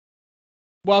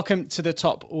Welcome to the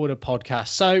Top Order podcast.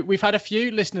 So we've had a few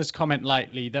listeners comment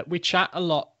lately that we chat a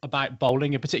lot about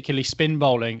bowling and particularly spin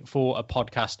bowling for a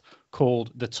podcast called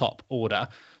The Top Order.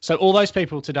 So all those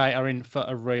people today are in for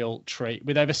a real treat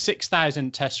with over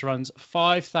 6,000 test runs,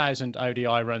 5,000 ODI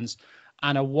runs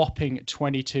and a whopping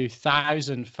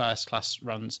 22,000 first class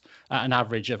runs at an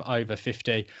average of over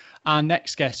 50. Our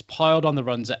next guest piled on the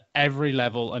runs at every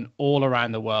level and all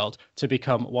around the world to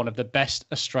become one of the best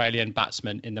Australian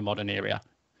batsmen in the modern era.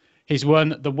 He's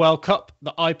won the World Cup,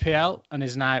 the IPL, and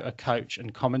is now a coach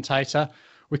and commentator.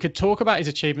 We could talk about his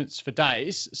achievements for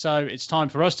days, so it's time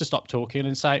for us to stop talking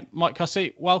and say, Mike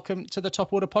Hussey, welcome to the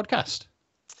Top Order podcast.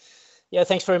 Yeah,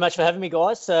 thanks very much for having me,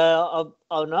 guys. I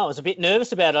was a bit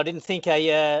nervous about it. I didn't think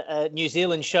a New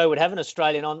Zealand show would have an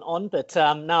Australian on, but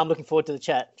no, I'm looking forward to the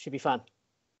chat. Should be fun.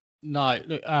 No,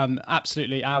 look,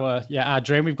 absolutely our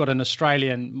dream. We've got an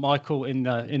Australian Michael in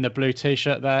the blue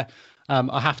t-shirt there.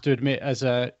 I have to admit, as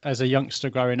a youngster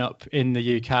growing up in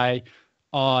the UK,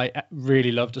 I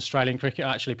really loved Australian cricket.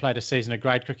 I actually played a season of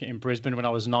grade cricket in Brisbane when I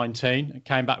was 19. I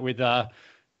came back with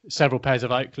several pairs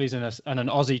of Oakleys and an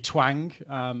Aussie twang.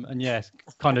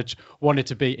 Kind of wanted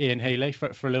to be Ian Healy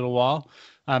for a little while,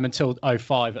 until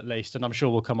 05 at least. And I'm sure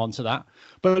we'll come on to that.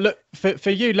 But look, for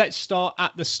you, let's start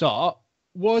at the start.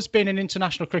 Was being an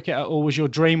international cricketer or was your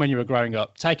dream when you were growing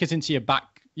up? Take us into your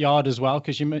backyard as well,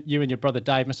 because you and your brother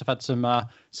Dave must have had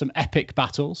some epic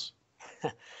battles.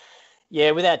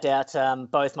 Yeah, without doubt.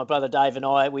 Both my brother Dave and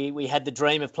I, we had the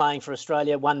dream of playing for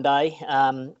Australia one day.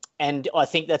 And I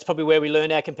think that's probably where we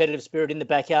learned our competitive spirit, in the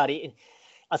backyard.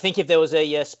 I think if there was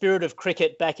a spirit of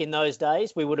cricket back in those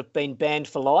days, we would have been banned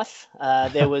for life.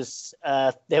 There was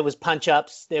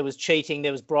punch-ups, there was cheating,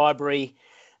 there was bribery.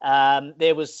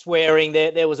 There was swearing,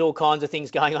 there was all kinds of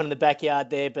things going on in the backyard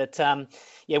there. But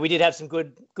we did have some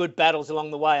good battles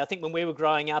along the way. I think when we were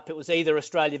growing up, it was either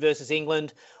Australia versus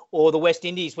England or the West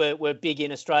Indies were big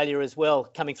in Australia as well,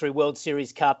 coming through World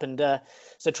Series Cup. And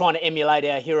so trying to emulate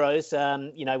our heroes,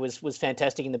 was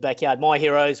fantastic in the backyard. My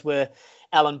heroes were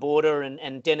Alan Border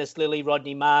and Dennis Lilly,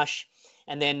 Rodney Marsh.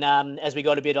 And then as we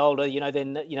got a bit older,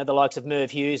 the likes of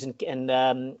Merv Hughes and Craig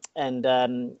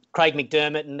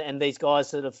McDermott and these guys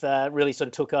sort of really sort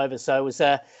of took over. So it was,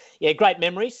 great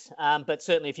memories, but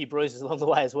certainly a few bruises along the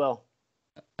way as well.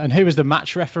 And who was the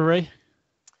match referee?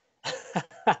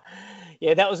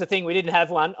 Yeah, that was the thing. We didn't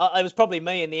have one. It was probably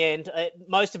me in the end.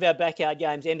 Most of our backyard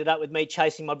games ended up with me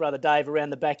chasing my brother Dave around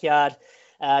the backyard,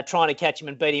 trying to catch him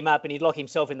and beat him up, and he'd lock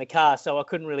himself in the car. So I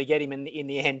couldn't really get him in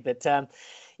the end. But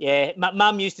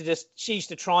Mum used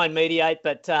to try and mediate,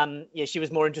 but she was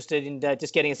more interested in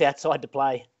just getting us outside to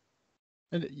play.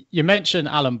 You mentioned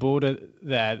Alan Border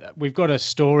there. We've got a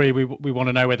story. We want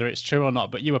to know whether it's true or not.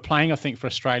 But you were playing, I think, for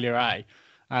Australia A,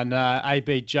 and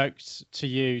AB joked to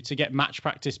you to get match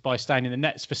practice by staying in the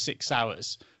nets for 6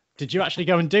 hours. Did you actually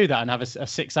go and do that and have a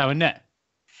 6-hour net?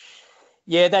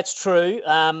 Yeah, that's true.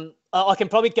 I can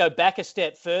probably go back a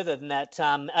step further than that.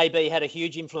 AB had a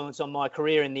huge influence on my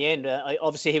career in the end.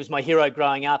 Obviously, he was my hero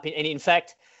growing up. And in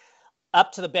fact,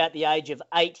 up to about the age of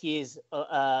 8 years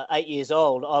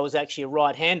old, I was actually a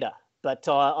right-hander. But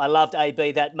I loved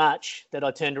AB that much that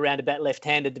I turned around about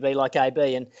left-handed to be like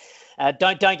AB. And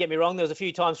don't get me wrong, there was a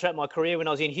few times throughout my career when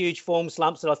I was in huge form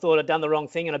slumps that I thought I'd done the wrong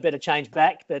thing and I better change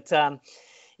back. But the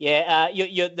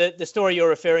story you're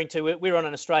referring to, we were on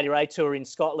an Australia A tour in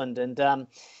Scotland, and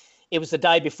it was the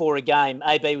day before a game.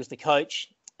 AB was the coach,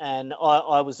 and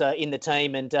I was in the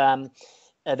team. And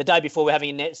the day before, we're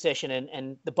having a net session,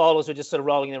 and the bowlers were just sort of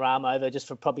rolling their arm over just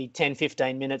for probably 10,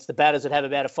 15 minutes. The batters would have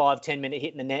about a 5-10 minute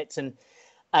hit in the nets, and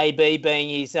AB, being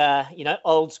his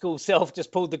old school self,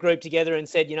 just pulled the group together and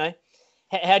said,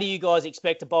 how do you guys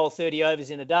expect to bowl 30 overs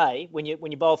in a day when you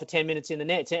bowl for 10 minutes in the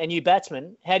nets? And you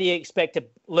batsmen, how do you expect to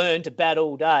learn to bat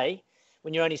all day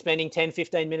when you're only spending 10,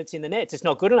 15 minutes in the nets? It's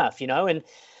not good enough, And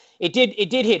it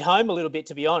did hit home a little bit,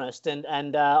 to be honest.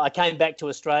 And I came back to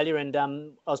Australia, and I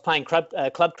was playing club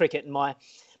cricket, and my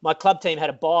club team had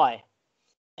a bye.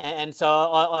 And so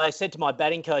I said to my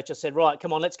batting coach, I said, right,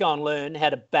 come on, let's go and learn how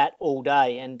to bat all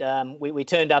day. And we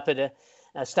turned up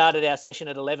started our session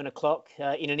at 11 o'clock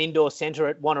in an indoor centre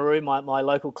at Wanneroo, my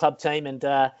local club team.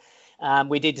 And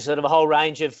we did sort of a whole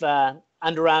range of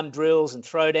underarm drills and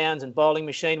throwdowns and bowling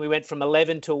machine. We went from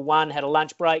 11 till 1, had a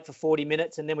lunch break for 40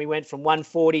 minutes. And then we went from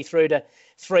 1:40 through to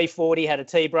 3:40, had a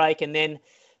tea break, and then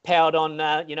powered on,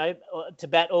 to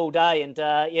bat all day. And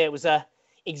it was a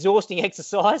exhausting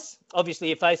exercise. Obviously,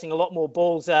 you're facing a lot more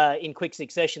balls in quick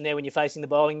succession there when you're facing the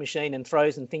bowling machine and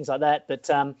throws and things like that. But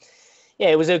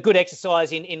it was a good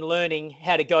exercise in learning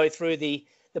how to go through the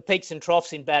the peaks and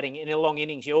troughs in batting. In a long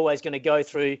innings, you're always going to go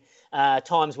through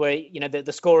times where,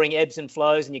 the scoring ebbs and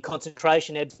flows and your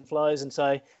concentration ebbs and flows. And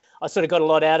so I sort of got a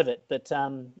lot out of it. But,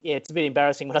 it's a bit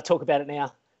embarrassing when I talk about it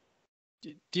now.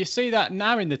 Do you see that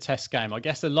now in the Test game? I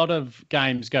guess a lot of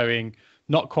games going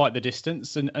not quite the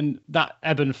distance, and that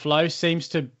ebb and flow seems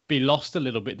to be lost a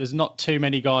little bit. There's not too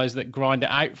many guys that grind it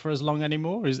out for as long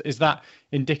anymore. Is that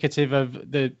indicative of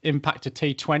the impact of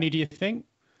T20, do you think?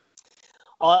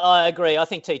 I agree. I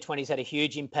think T20's had a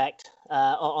huge impact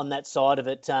on that side of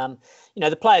it.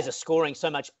 The players are scoring so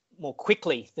much more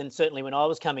quickly than certainly when I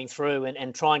was coming through,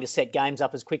 and trying to set games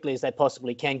up as quickly as they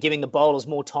possibly can, giving the bowlers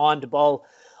more time to bowl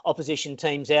opposition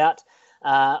teams out.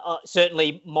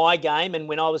 Certainly my game, and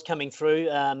when I was coming through,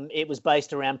 it was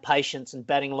based around patience and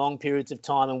batting long periods of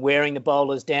time and wearing the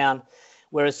bowlers down.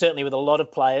 Whereas certainly with a lot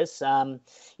of players,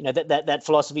 that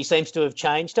philosophy seems to have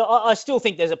changed. I still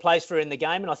think there's a place for it in the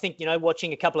game, and I think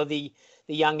watching a couple of the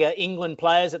younger England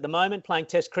players at the moment playing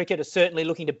Test cricket are certainly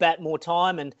looking to bat more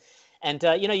time, and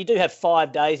you do have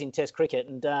 5 days in Test cricket,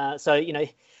 and so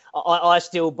I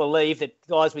still believe that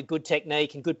guys with good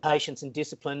technique and good patience and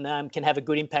discipline can have a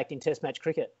good impact in Test match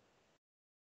cricket.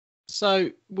 So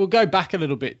we'll go back a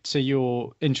little bit to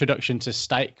your introduction to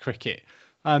state cricket.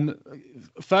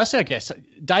 Firstly, I guess,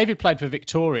 David played for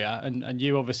Victoria and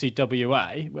you obviously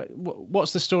WA.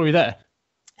 What's the story there?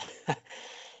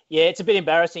 Yeah, it's a bit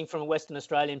embarrassing from a Western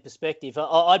Australian perspective.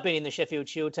 I'd been in the Sheffield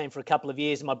Shield team for a couple of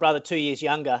years, and my brother, 2 years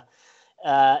younger,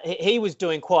 he was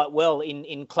doing quite well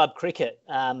in club cricket,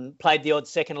 played the odd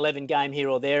second 11 game here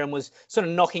or there, and was sort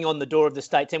of knocking on the door of the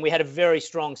state team. We had a very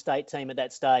strong state team at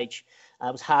that stage.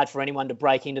 It was hard for anyone to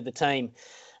break into the team.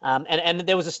 And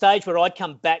there was a stage where I'd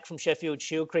come back from Sheffield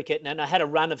Shield cricket, and I had a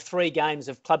run of 3 games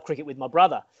of club cricket with my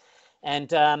brother.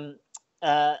 And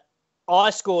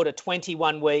I scored a 20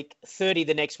 1 week, 30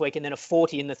 the next week, and then a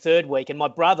 40 in the third week. And my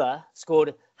brother scored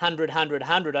 100, 100,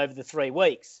 100 over the 3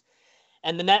 weeks.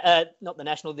 And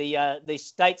the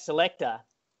state selector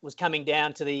was coming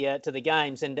down to the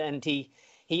games, and he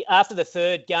after the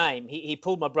third game he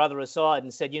pulled my brother aside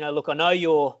and said, look, I know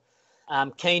you're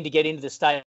keen to get into the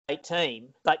state team,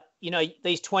 but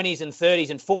these 20s and 30s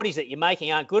and 40s that you're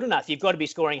making aren't good enough. You've got to be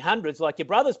scoring hundreds like your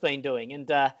brother's been doing.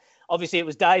 And obviously it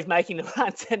was Dave making the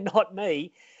runs and not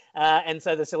me. And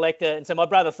so the selector, and so my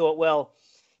brother thought, well,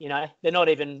 they're not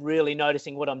even really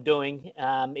noticing what I'm doing.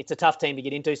 It's a tough team to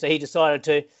get into. So he decided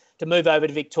to move over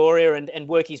to Victoria and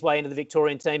work his way into the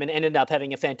Victorian team, and ended up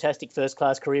having a fantastic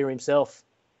first-class career himself.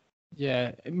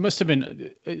 Yeah, it must have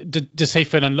been. Does he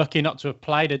feel unlucky not to have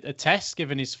played a test,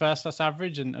 given his first-class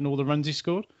average and all the runs he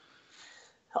scored?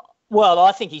 Well,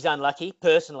 I think he's unlucky,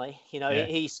 personally. Yeah.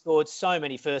 He scored so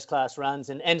many first-class runs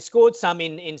and scored some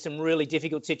in some really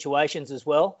difficult situations as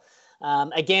well.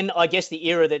 Again, I guess the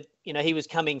era that he was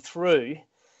coming through,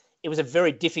 it was a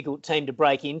very difficult team to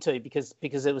break into because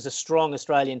it was a strong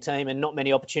Australian team and not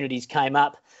many opportunities came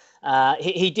up.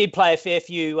 He did play a fair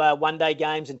few one-day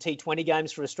games and T20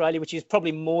 games for Australia, which is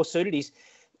probably more suited. His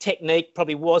technique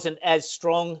probably wasn't as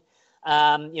strong,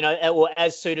 or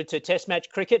as suited to Test match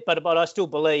cricket. But I still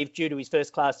believe, due to his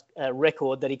first-class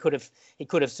record, that he could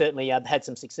have certainly had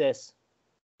some success.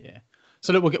 Yeah.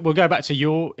 So look, we'll go back to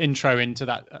your intro into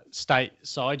that state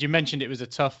side. You mentioned it was a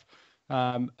tough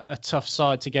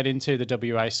side to get into,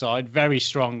 the WA side. Very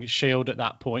strong Shield at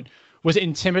that point. Was it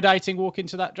intimidating walking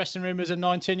into that dressing room as a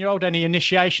 19-year-old? Any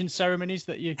initiation ceremonies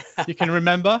that you can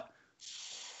remember?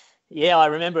 Yeah, I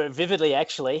remember it vividly,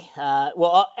 actually.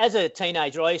 As a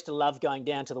teenager, I used to love going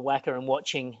down to the WACA and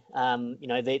watching,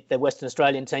 the Western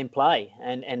Australian team play.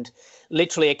 And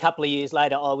literally a couple of years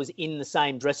later, I was in the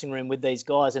same dressing room with these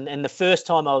guys. And the first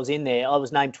time I was in there, I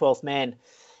was named 12th man.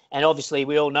 And obviously,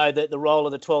 we all know that the role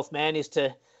of the 12th man is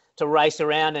to race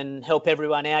around and help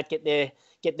everyone out, get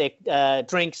their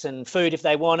drinks and food if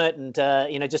they want it, and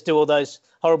just do all those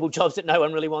horrible jobs that no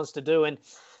one really wants to do. And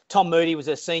Tom Moody was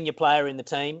a senior player in the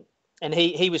team, and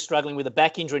he was struggling with a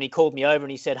back injury, and he called me over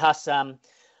and he said, Huss,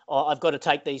 I've got to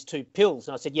take these 2 pills.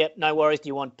 And I said, yep, no worries. Do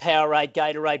you want Powerade,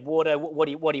 Gatorade, water? What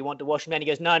do you want to wash them down? He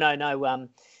goes, no,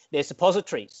 they're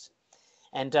suppositories.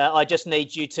 And I just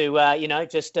need you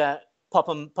to, pop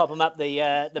them up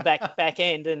the back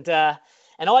end. And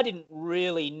I didn't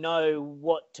really know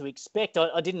what to expect.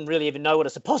 I didn't really even know what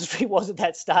a suppository was at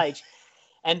that stage.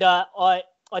 And I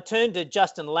turned to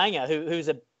Justin Langer, who's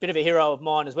a bit of a hero of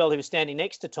mine as well, who was standing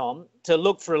next to Tom, to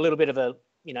look for a little bit of a,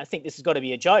 think this has got to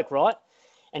be a joke, right?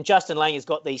 And Justin Langer's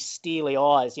got these steely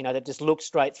eyes, that just look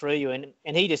straight through you.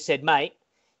 And he just said, mate,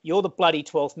 you're the bloody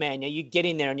 12th man. You get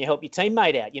in there and you help your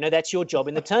teammate out. That's your job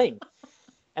in the team.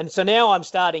 And so now I'm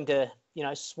starting to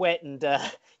sweat and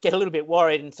get a little bit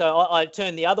worried. And so I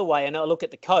turned the other way and I look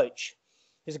at the coach.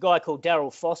 There's a guy called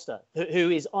Daryl Foster,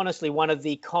 who is honestly one of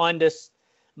the kindest,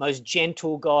 most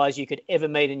gentle guys you could ever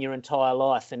meet in your entire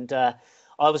life. And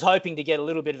I was hoping to get a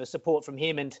little bit of a support from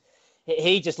him. And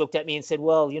he just looked at me and said,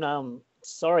 well, I'm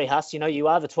sorry, Huss, you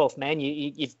are the 12th man.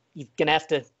 You're going to have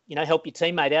to, help your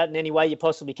teammate out in any way you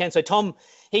possibly can. So Tom,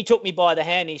 he took me by the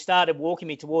hand. And he started walking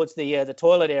me towards the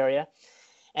toilet area.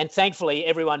 And thankfully,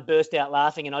 everyone burst out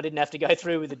laughing and I didn't have to go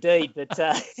through with the deed. But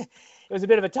it was a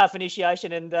bit of a tough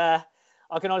initiation. And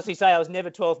I can honestly say I was never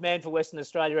 12th man for Western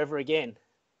Australia ever again.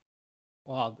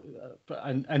 Wow.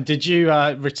 And did you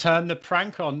return the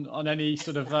prank on any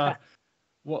sort of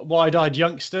wide-eyed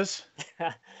youngsters?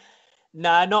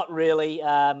 No, not really.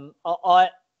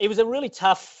 It was a really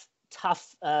tough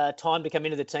time to come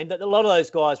into the team. But a lot of those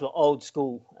guys were old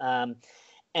school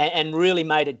and really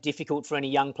made it difficult for any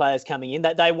young players coming in.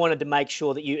 That they wanted to make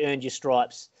sure that you earned your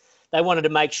stripes. They wanted to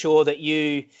make sure that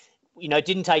you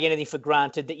didn't take anything for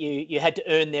granted, that you had to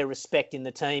earn their respect in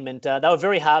the team. And they were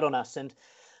very hard on us. And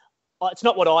it's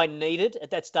not what I needed at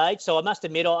that stage. So I must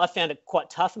admit, I found it quite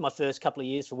tough in my first couple of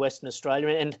years for Western Australia.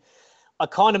 And I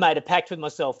kind of made a pact with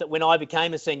myself that when I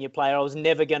became a senior player, I was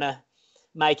never going to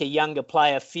make a younger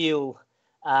player feel,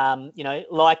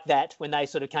 like that when they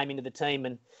sort of came into the team.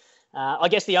 And I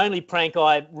guess the only prank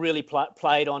I really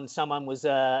played on someone was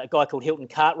a guy called Hilton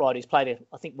Cartwright, who's played,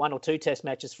 I think, 1 or 2 test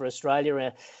matches for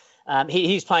Australia.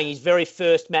 He's playing his very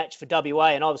first match for WA,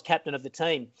 and I was captain of the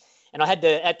team. And I had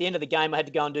to, at the end of the game, I had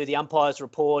to go and do the umpire's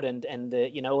report and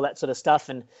all that sort of stuff.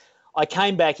 And I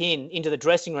came back into the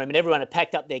dressing room and everyone had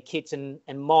packed up their kits and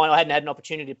mine. I hadn't had an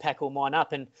opportunity to pack all mine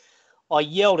up. And I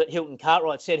yelled at Hilton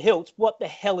Cartwright, said, Hilt, what the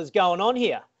hell is going on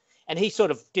here? And he sort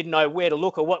of didn't know where to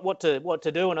look or what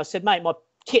to do. And I said, mate, my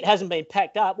kit hasn't been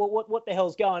packed up. What the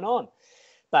hell's going on?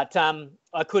 But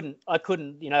I couldn't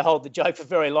hold the joke for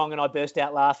very long, and I burst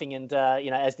out laughing, and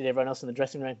as did everyone else in the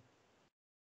dressing room.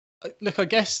 Look, I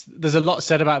guess there's a lot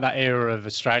said about that era of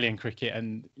Australian cricket,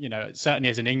 and certainly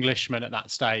as an Englishman at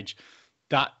that stage,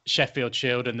 that Sheffield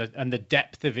Shield and the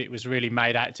depth of it was really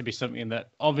made out to be something that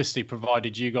obviously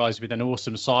provided you guys with an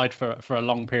awesome side for a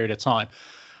long period of time.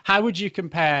 How would you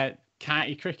compare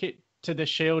county cricket to the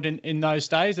Shield in those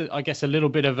days? I guess a little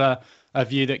bit of a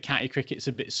view that county cricket's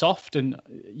a bit soft, and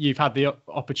you've had the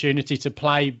opportunity to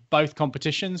play both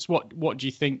competitions. What do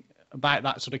you think about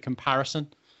that sort of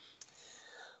comparison?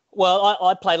 Well,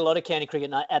 I played a lot of county cricket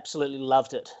and I absolutely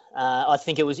loved it. I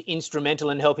think it was instrumental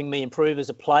in helping me improve as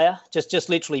a player, just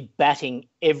literally batting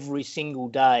every single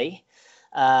day.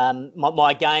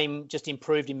 My game just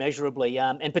improved immeasurably.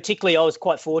 And particularly I was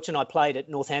quite fortunate. I played at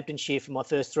Northamptonshire for my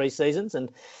first 3 seasons, and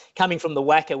coming from the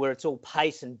WACA where it's all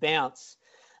pace and bounce,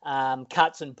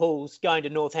 cuts and pulls, going to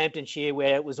Northamptonshire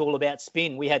where it was all about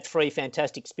spin. We had 3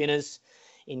 fantastic spinners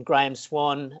in Graham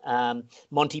Swan,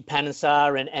 Monty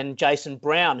Panesar and Jason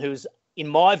Brown, who's, in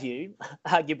my view,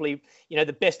 arguably,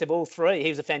 the best of all 3. He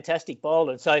was a fantastic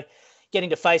bowler. And so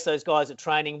getting to face those guys at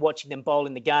training, watching them bowl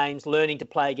in the games, learning to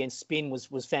play against spin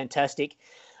was fantastic.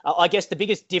 I guess the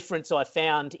biggest difference I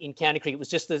found in county cricket was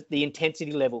just the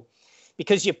intensity level.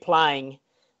 Because you're playing,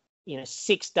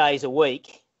 6 days a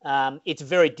week, it's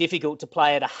very difficult to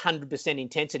play at 100%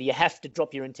 intensity. You have to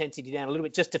drop your intensity down a little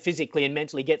bit just to physically and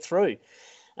mentally get through.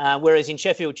 Whereas in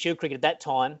Sheffield Shield cricket at that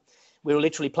time, we were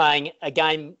literally playing a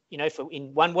game,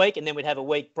 in 1 week, and then we'd have a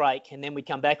week break, and then we'd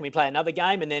come back and we'd play another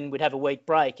game, and then we'd have a week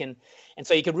break. And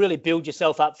so you could really build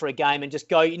yourself up for a game and just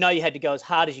go, you had to go as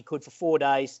hard as you could for 4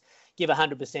 days, give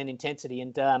 100% intensity.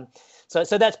 And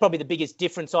so that's probably the biggest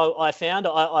difference I found.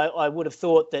 I would have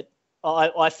thought that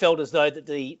I felt as though that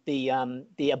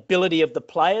the ability of the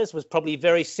players was probably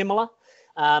very similar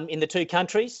in the 2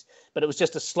 countries, but it was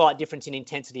just a slight difference in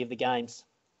intensity of the games.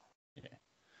 Yeah.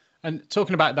 And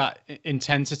talking about that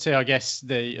intensity, I guess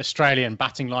the Australian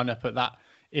batting lineup at that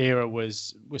era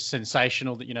was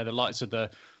sensational. That the likes of the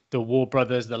War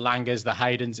Brothers, the Langers, the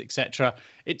Haydens, etc.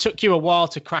 It took you a while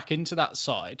to crack into that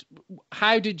side.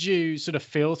 How did you sort of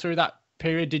feel through that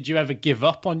period? Did you ever give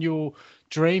up on your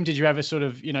dream? Did you ever sort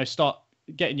of start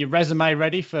getting your resume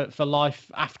ready for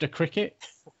life after cricket?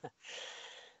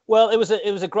 Well, it was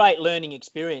a great learning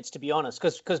experience, to be honest,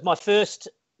 because my first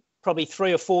probably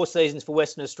 3 or 4 seasons for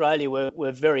Western Australia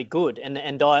were very good,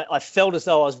 and I felt as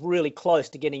though I was really close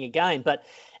to getting a game. But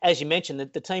as you mentioned,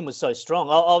 the team was so strong.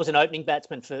 I was an opening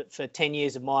batsman for 10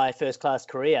 years of my first-class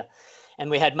career, and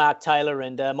we had Mark Taylor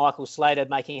and Michael Slater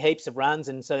making heaps of runs,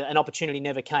 and so an opportunity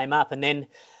never came up. And then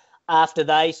after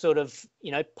they sort of,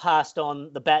 passed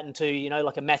on the baton to,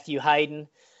 like a Matthew Hayden,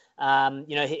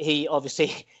 he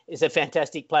obviously is a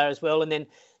fantastic player as well. And then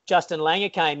Justin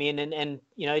Langer came in and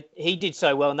he did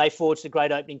so well, and they forged a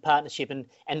great opening partnership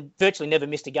and virtually never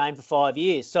missed a game for 5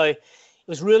 years. So it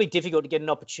was really difficult to get an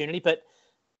opportunity. But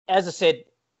as I said,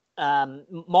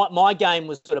 my game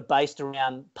was sort of based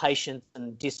around patience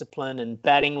and discipline and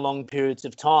batting long periods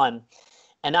of time.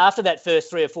 And after that first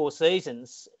 3 or 4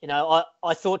 seasons,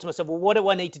 I thought to myself, well, what do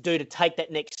I need to do to take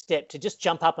that next step to just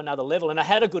jump up another level? And I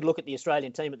had a good look at the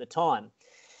Australian team at the time,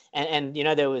 and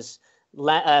there was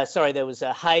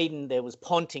Hayden, there was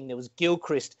Ponting, there was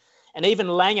Gilchrist, and even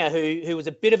Langer, who was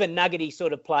a bit of a nuggety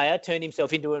sort of player, turned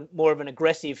himself into more of an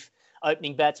aggressive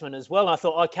opening batsman as well. And I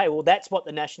thought, okay, well, that's what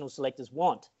the national selectors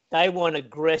want. They want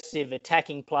aggressive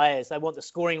attacking players. They want the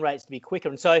scoring rates to be quicker.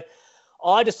 And so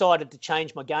I decided to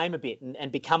change my game a bit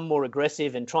and become more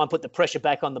aggressive and try and put the pressure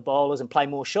back on the bowlers and play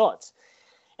more shots.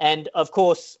 And of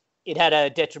course, it had a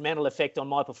detrimental effect on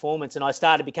my performance, and I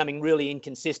started becoming really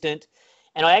inconsistent.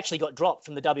 And I actually got dropped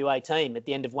from the WA team at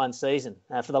the end of one season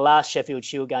for the last Sheffield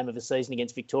Shield game of the season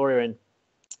against Victoria. And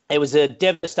it was a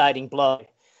devastating blow.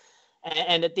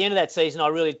 And at the end of that season, I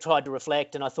really tried to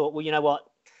reflect, and I thought, well, you know what?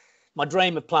 My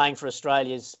dream of playing for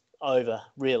Australia's over,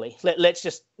 really. Let's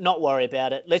just not worry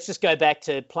about it. Let's just go back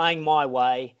to playing my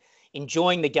way,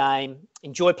 enjoying the game,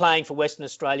 enjoy playing for Western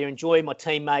Australia, enjoy my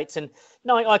teammates, and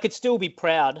knowing I could still be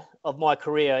proud of my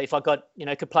career if I could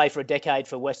play for a decade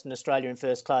for Western Australia in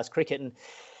first class cricket. And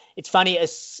it's funny,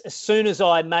 as soon as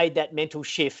I made that mental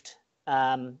shift,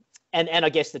 and I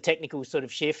guess the technical sort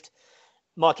of shift,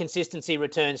 my consistency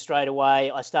returned straight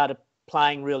away. I started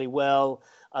playing really well.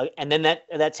 And then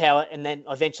that's how, and then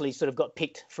I eventually sort of got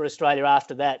picked for Australia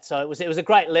after that. So it was a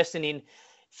great lesson in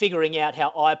figuring out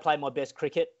how I play my best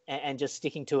cricket and just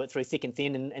sticking to it through thick and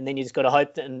thin. And then you just got to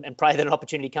hope and pray that an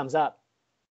opportunity comes up.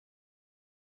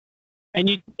 And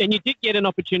you did get an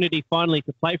opportunity finally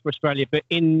to play for Australia, but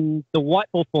in the white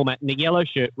ball format, in the yellow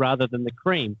shirt rather than the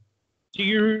cream.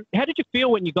 How did you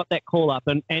feel when you got that call up?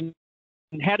 And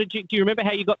do you remember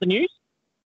how you got the news?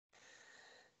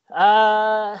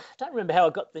 I don't remember how I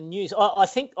got the news. I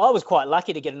think I was quite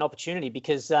lucky to get an opportunity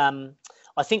because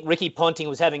I think Ricky Ponting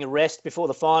was having a rest before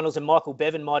the finals and Michael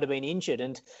Bevan might have been injured.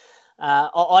 And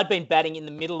I'd been batting in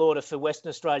the middle order for Western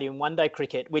Australia in one-day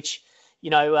cricket, which,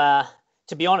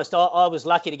 to be honest, I was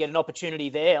lucky to get an opportunity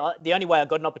there. The only way I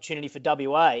got an opportunity for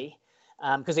WA,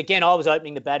 because, again, I was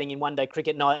opening the batting in one-day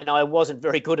cricket and I wasn't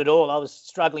very good at all. I was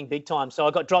struggling big time. So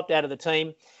I got dropped out of the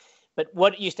team. But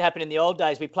what used to happen in the old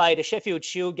days, we played a Sheffield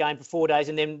Shield game for 4 days,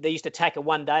 and then they used to tack a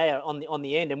one-dayer on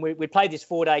the end. And we played this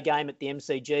 4-day game at the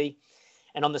MCG,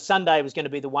 and on the Sunday was going to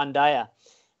be the one-dayer.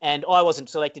 And I wasn't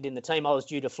selected in the team. I was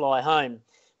due to fly home.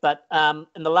 But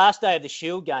in the last day of the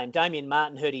Shield game, Damien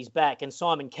Martin hurt his back, and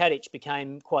Simon Kadich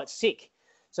became quite sick.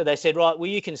 So they said, right, well,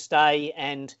 you can stay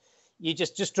and you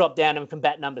just drop down and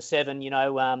combat number 7.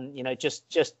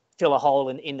 Just fill a hole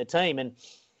in the team. And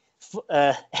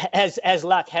as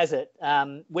luck has it,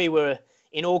 we were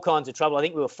in all kinds of trouble. I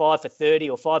think we were 5 for 30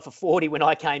 or 5 for 40 when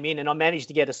I came in, and I managed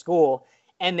to get a score,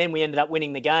 and then we ended up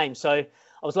winning the game. So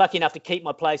I was lucky enough to keep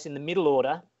my place in the middle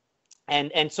order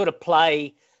and sort of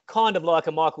play kind of like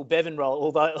a Michael Bevan role,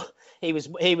 although he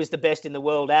was the best in the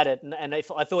world at it. And I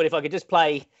thought if I could just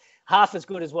play half as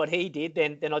good as what he did,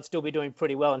 then I'd still be doing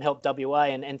pretty well and help WA.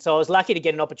 And so I was lucky to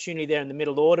get an opportunity there in the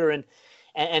middle order,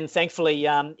 and thankfully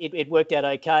it worked out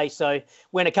okay. So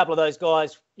when a couple of those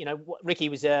guys, Ricky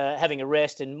was having a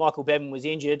rest and Michael Bevan was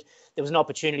injured, there was an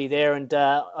opportunity there. And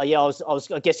I was,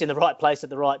 I guess, in the right place at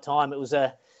the right time. It was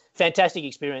a fantastic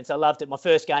experience. I loved it. My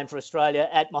first game for Australia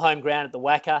at my home ground at the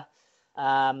Wacker.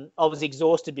 I was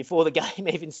exhausted before the game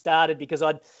even started because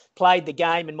I'd played the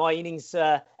game and my innings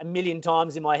a million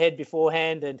times in my head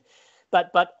beforehand.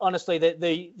 But honestly,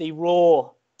 the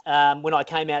roar when I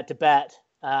came out to bat,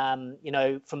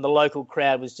 from the local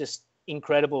crowd was just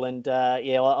incredible. And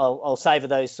I'll savor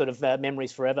those sort of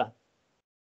memories forever.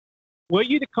 Were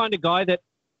you the kind of guy that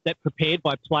prepared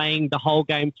by playing the whole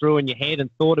game through in your head and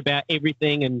thought about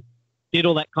everything and did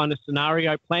all that kind of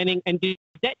scenario planning? And did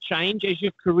that change as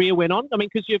your career went on? I mean,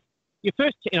 because your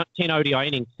first 10 ODI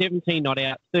innings, 17 not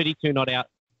out, 32 not out,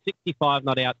 65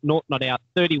 not out, 0 not out,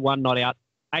 31 not out,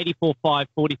 84, 5,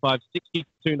 45,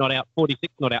 62 not out,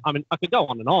 46 not out. I mean, I could go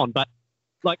on, but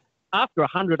like after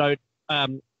 100,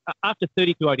 after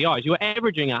 32 ODIs, you were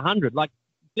averaging 100. Like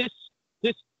this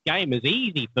game is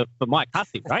easy for Mike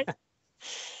Hussey, right?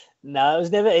 No, it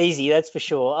was never easy, that's for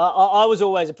sure. I was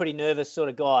always a pretty nervous sort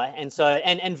of guy, and so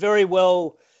and very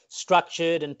well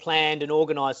structured and planned and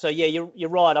organised. So yeah, you're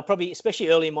right. I probably, especially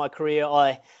early in my career,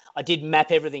 I did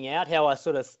map everything out, how I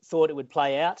sort of thought it would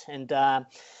play out, and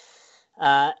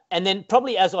And then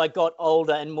probably as I got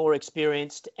older and more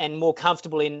experienced and more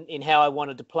comfortable in how I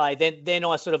wanted to play, then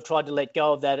I sort of tried to let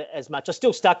go of that as much. I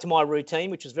still stuck to my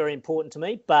routine, which was very important to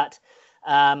me, but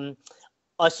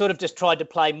I sort of just tried to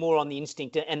play more on the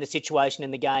instinct and the situation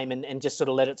in the game and just sort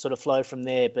of let it sort of flow from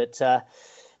there.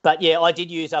 But yeah, I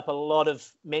did use up a lot of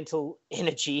mental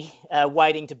energy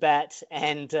waiting to bat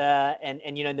and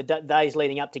in the days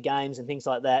leading up to games and things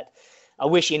like that. I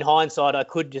wish in hindsight I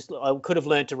could have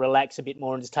learned to relax a bit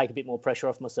more and just take a bit more pressure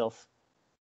off myself.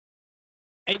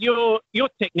 And your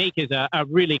technique is a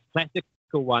really classical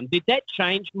one. Did that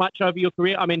change much over your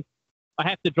career? I mean, I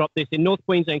have to drop this. In North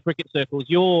Queensland cricket circles,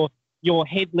 your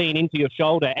head lean into your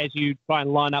shoulder as you try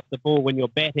and line up the ball when you're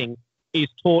batting is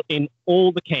taught in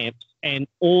all the camps and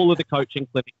all of the coaching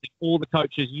clinics. All the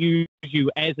coaches use you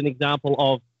as an example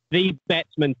of the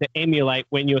batsman to emulate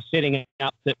when you're setting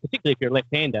up, particularly if you're a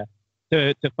left-hander,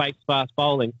 to face fast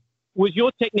bowling. Was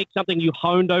your technique something you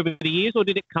honed over the years, or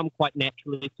did it come quite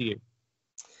naturally to you?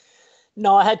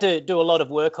 No, I had to do a lot of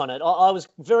work on it. I was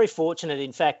very fortunate,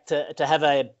 in fact, to have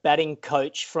a batting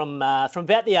coach from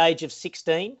about the age of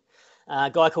 16,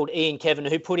 a guy called Ian Kevin,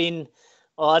 who put in,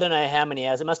 I don't know how many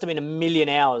hours. It must have been 1 million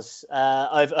hours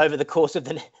over the course of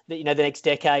the next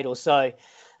decade or so.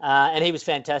 And he was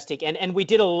fantastic. And we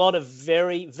did a lot of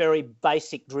very, very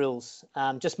basic drills,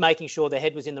 just making sure the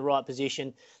head was in the right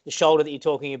position, the shoulder that you're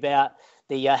talking about,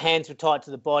 the hands were tight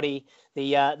to the body,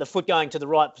 the foot going to the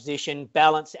right position,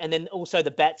 balance, and then also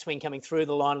the bat swing coming through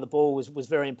the line of the ball was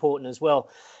very important as well.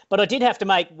 But I did have to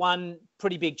make one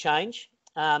pretty big change,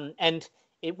 and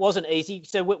it wasn't easy.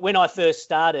 So when I first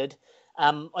started,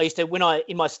 I used to,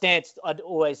 in my stance, I'd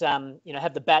always,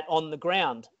 have the bat on the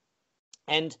ground.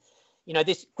 And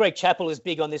this Greg Chappell is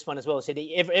big on this one as well.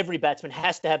 He said every batsman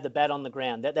has to have the bat on the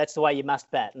ground. That's the way you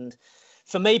must bat. And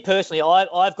for me personally,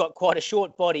 I've got quite a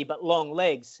short body but long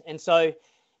legs. And so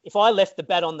if I left the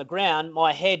bat on the ground,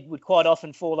 my head would quite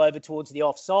often fall over towards the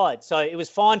offside. So it was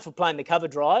fine for playing the cover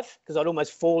drive because I'd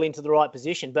almost fall into the right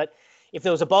position. But if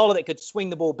there was a bowler that could swing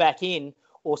the ball back in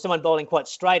or someone bowling quite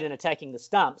straight and attacking the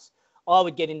stumps, I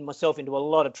would get myself into a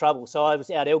lot of trouble. So I was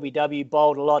out LBW,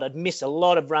 bowled a lot. I'd miss a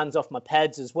lot of runs off my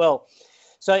pads as well.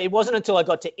 So it wasn't until I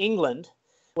got to England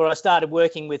where I started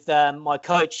working with my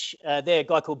coach there, a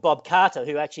guy called Bob Carter,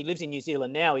 who actually lives in New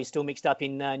Zealand now. He's still mixed up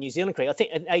in New Zealand cricket. I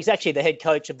think he's actually the head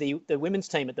coach of the women's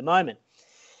team at the moment.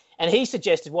 And he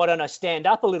suggested, why don't I stand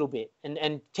up a little bit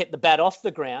and get the bat off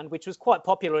the ground, which was quite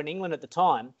popular in England at the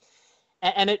time.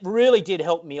 And it really did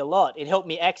help me a lot. It helped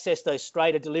me access those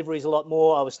straighter deliveries a lot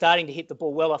more. I was starting to hit the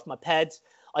ball well off my pads.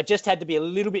 I just had to be a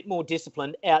little bit more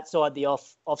disciplined outside the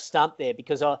off stump there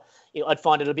because I'd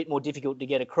find it a bit more difficult to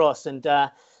get across. And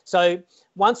so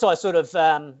once I sort of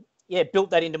built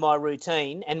that into my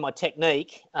routine and my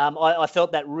technique, I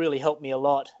felt that really helped me a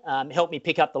lot. Helped me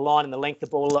pick up the line and the length of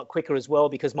the ball a lot quicker as well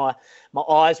because my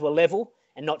eyes were level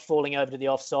and not falling over to the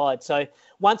offside. So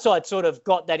once I'd sort of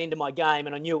got that into my game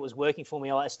and I knew it was working for me,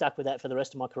 I stuck with that for the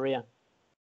rest of my career.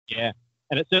 Yeah,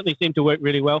 and it certainly seemed to work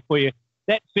really well for you.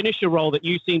 That finisher role that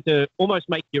you seem to almost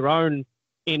make your own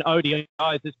in ODIs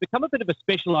has become a bit of a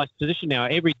specialised position now.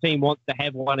 Every team wants to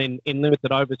have one in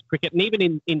limited overs cricket and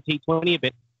even in T20 a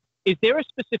bit. Is there a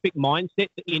specific mindset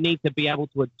that you need to be able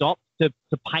to adopt to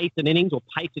pace an innings or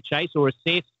pace a chase or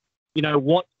assess,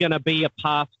 what's going to be a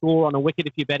pass score on a wicket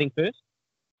if you're batting first?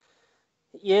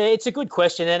 Yeah, it's a good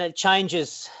question, and it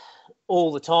changes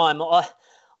all the time.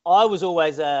 I was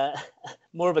always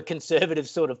more of a conservative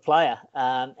sort of player,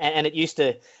 and it used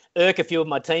to irk a few of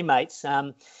my teammates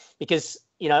because,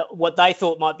 what they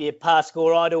thought might be a pass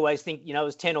score, I'd always think, it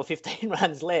was 10 or 15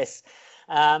 runs less.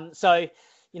 So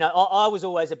I was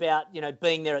always about,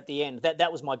 being there at the end. That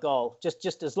was my goal.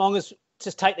 Just as long as,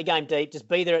 just take the game deep, just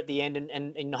be there at the end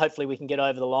and hopefully we can get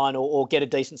over the line or get a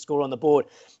decent score on the board.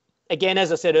 Again,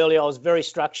 as I said earlier, I was very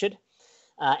structured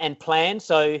and planned.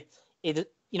 So,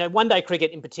 one-day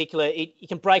cricket in particular, you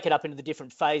can break it up into the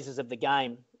different phases of the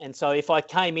game. And so if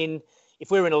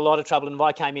we were in a lot of trouble and if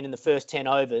I came in the first 10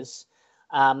 overs,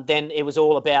 then it was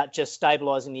all about just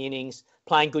stabilising the innings,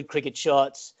 playing good cricket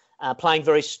shots, playing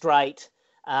very straight.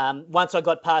 Once I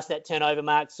got past that 10-over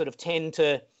mark, sort of 10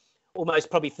 to almost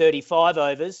probably 35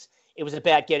 overs, it was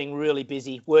about getting really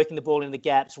busy, working the ball in the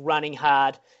gaps, running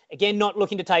hard. Again, not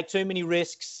looking to take too many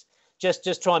risks,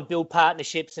 just try and build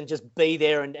partnerships and just be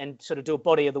there and sort of do a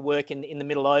body of the work in the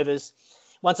middle overs.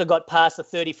 Once I got past the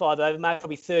 35 over mark,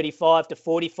 probably 35 to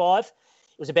 45, it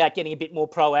was about getting a bit more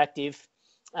proactive,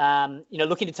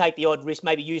 looking to take the odd risk,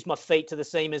 maybe use my feet to the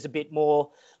seamers a bit more,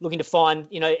 looking to find,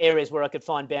 areas where I could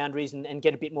find boundaries and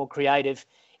get a bit more creative.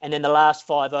 And then the last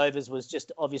 5 overs was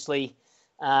just obviously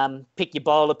pick your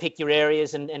bowler, pick your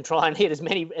areas, and try and hit as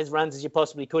many runs as you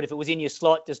possibly could. If it was in your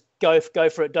slot, just go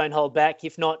for it. Don't hold back.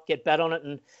 If not, get bat on it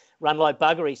and run like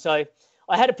buggery. So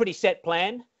I had a pretty set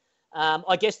plan.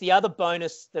 I guess the other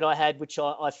bonus that I had, which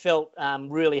I felt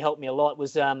really helped me a lot,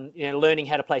 was learning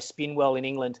how to play spin well in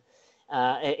England.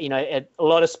 A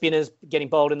lot of spinners getting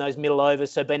bowled in those middle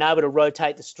overs, so being able to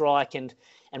rotate the strike and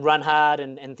run hard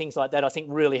and things like that, I think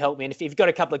really helped me. And if you've got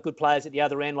a couple of good players at the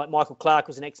other end, like Michael Clarke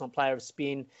was an excellent player of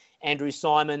spin, Andrew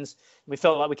Simons, we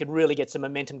felt like we could really get some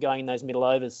momentum going in those middle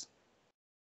overs.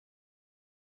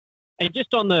 And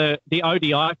just on the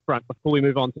ODI front, before we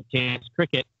move on to Test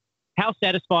cricket, how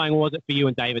satisfying was it for you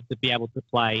and David to be able to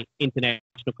play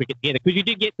international cricket together? Because you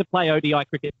did get to play ODI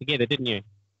cricket together, didn't you?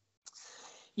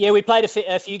 Yeah, we played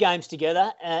a few games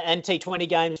together and T20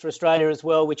 games for Australia as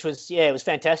well, which was, it was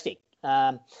fantastic.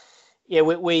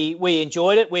 We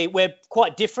enjoyed it. We're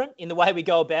quite different in the way we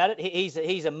go about it.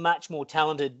 He's a much more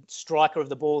talented striker of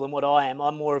the ball than what I am.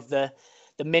 I'm more of the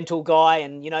mental guy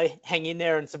and, hang in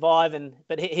there and survive.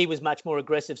 But he was much more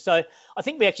aggressive. So I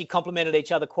think we actually complemented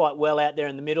each other quite well out there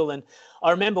in the middle. And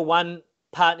I remember one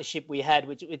partnership we had,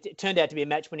 which it turned out to be a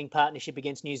match-winning partnership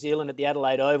against New Zealand at the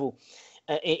Adelaide Oval.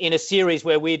 In a series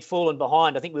where we'd fallen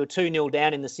behind. I think we were 2-0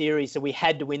 down in the series, so we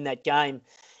had to win that game.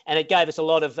 And it gave us a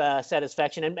lot of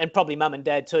satisfaction and probably mum and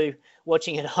dad too,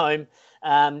 watching at home,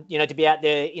 to be out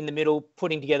there in the middle,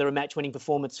 putting together a match-winning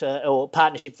performance or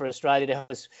partnership for Australia to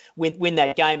help us win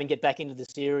that game and get back into the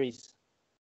series.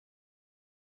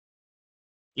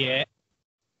 Yeah.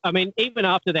 I mean, even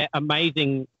after that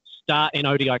amazing start in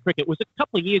ODI cricket, it was a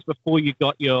couple of years before you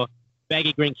got your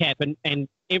baggy green cap, and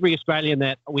every Australian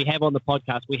that we have on the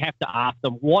podcast, we have to ask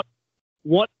them, what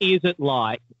is it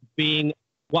like being,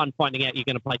 finding out you're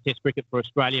going to play Test cricket for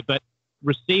Australia, but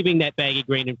receiving that baggy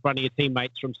green in front of your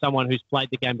teammates from someone who's played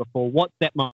the game before? What's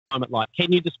that moment like?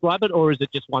 Can you describe it, or is it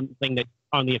just one thing that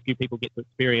only a few people get to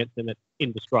experience and it's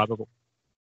indescribable?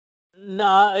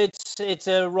 No, it's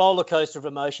a roller coaster of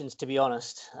emotions, to be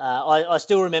honest. I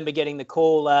still remember getting the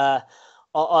call.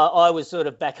 I was sort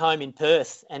of back home in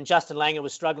Perth, and Justin Langer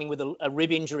was struggling with a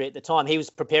rib injury at the time. He was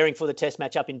preparing for the Test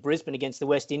match up in Brisbane against the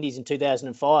West Indies in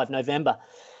 2005, November.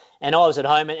 And I was at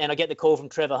home, and I get the call from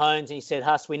Trevor Hones, and he said,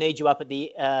 "Huss, we need you up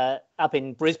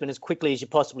in Brisbane as quickly as you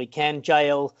possibly can.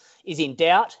 JL is in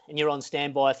doubt, and you're on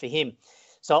standby for him."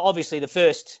 So obviously the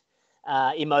first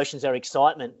emotions are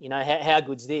excitement. How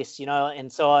good's this?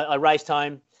 And so I raced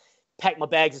home, packed my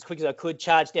bags as quick as I could,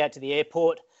 charged out to the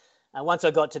airport. Once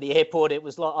I got to the airport, it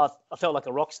was like I felt like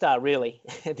a rock star, really.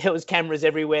 There was cameras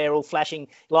everywhere, all flashing,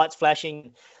 lights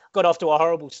flashing. Got off to a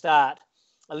horrible start.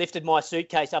 I lifted my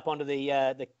suitcase up onto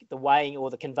the weighing or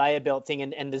the conveyor belt thing,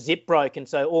 and the zip broke, and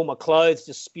so all my clothes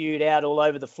just spewed out all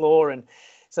over the floor, and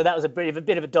so that was a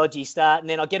bit of a dodgy start. And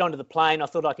then I get onto the plane. I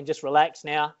thought I can just relax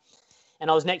now,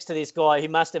 and I was next to this guy who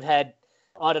must have had,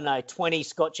 I don't know, 20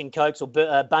 Scotch and Cokes or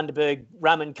Bundaberg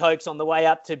rum and Cokes on the way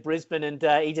up to Brisbane, and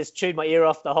he just chewed my ear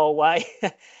off the whole way.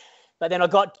 But then I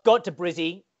got to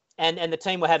Brizzy, and the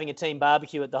team were having a team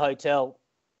barbecue at the hotel,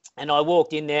 and I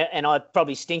walked in there, and I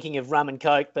probably stinking of rum and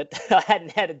Coke, but I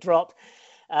hadn't had a drop.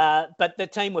 But the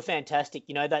team were fantastic.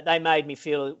 They made me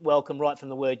feel welcome right from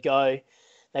the word go.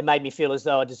 They made me feel as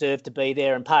though I deserved to be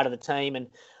there and part of the team. And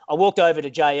I walked over to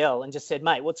JL and just said,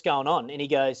 "Mate, what's going on?" And he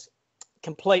goes,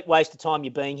 "Complete waste of time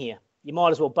you being here. You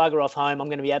might as well bugger off home. I'm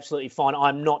going to be absolutely fine.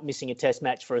 I'm not missing a Test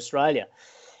match for Australia."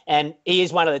 And he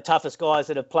is one of the toughest guys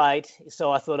that have played.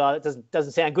 So I thought, it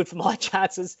doesn't sound good for my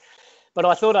chances. But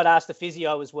I thought I'd ask the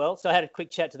physio as well. So I had a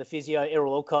quick chat to the physio,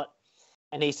 Errol Alcott,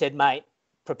 and he said, "Mate,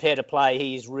 prepare to play.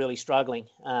 He is really struggling."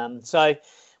 So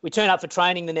we turn up for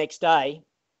training the next day,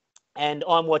 and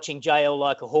I'm watching JL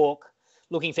like a hawk,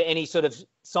 looking for any sort of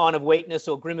sign of weakness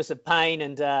or grimace of pain.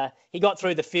 And he got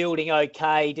through the fielding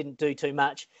okay, didn't do too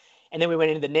much. And then we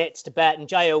went into the nets to bat, and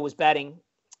JL was batting,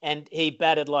 and he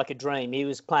batted like a dream. He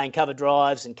was playing cover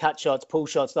drives and cut shots, pull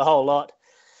shots, the whole lot.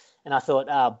 And I thought,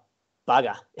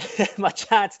 bugger, my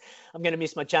chance, I'm going to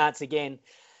miss my chance again.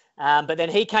 But then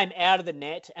he came out of the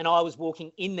net, and I was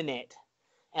walking in the net.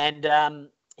 And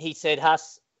he said,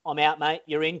 "Huss, I'm out, mate.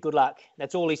 You're in. Good luck."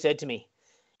 That's all he said to me.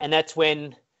 And that's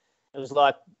when it was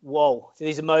like, whoa,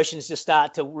 these emotions just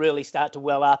start to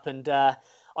well up. And I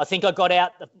think I got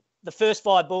out the first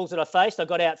 5 balls that I faced, I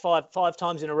got out five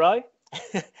times in a row.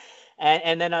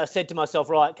 and then I said to myself,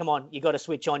 right, come on, you got to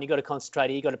switch on. You got to concentrate.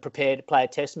 You got to prepare to play a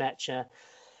Test match.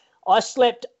 I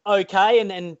slept okay. And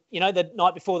then, the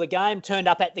night before the game, turned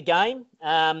up at the game,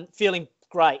 feeling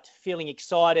great, feeling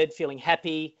excited, feeling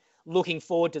happy. looking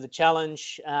forward to the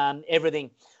challenge,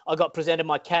 everything. I got presented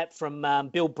my cap from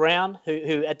Bill Brown,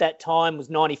 who at that time was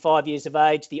 95 years of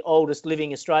age, the oldest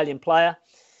living Australian player,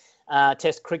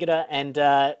 Test cricketer, and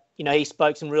he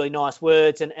spoke some really nice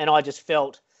words, and I just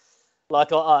felt like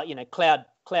cloud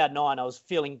nine. I was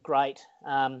feeling great.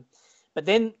 But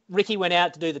then Ricky went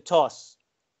out to do the toss,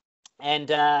 and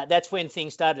that's when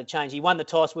things started to change. He won the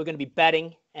toss. We were going to be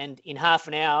batting, and in half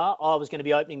an hour, I was going to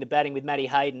be opening the batting with Matty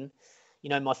Hayden,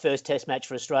 my first Test match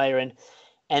for Australia,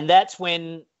 and that's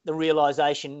when the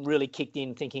realisation really kicked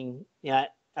in, thinking,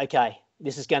 okay,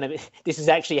 this is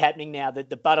actually happening now.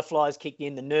 The butterflies kicked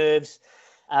in, the nerves.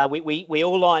 We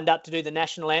all lined up to do the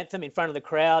national anthem in front of the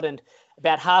crowd, and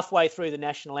about halfway through the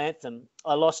national anthem,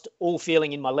 I lost all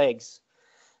feeling in my legs.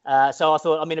 So I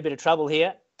thought, I'm in a bit of trouble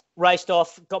here. Raced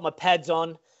off, got my pads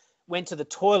on, went to the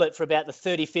toilet for about the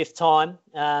 35th time,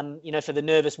 for the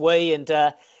nervous wee, and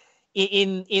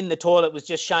in the toilet was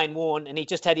just Shane Warne, and he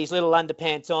just had his little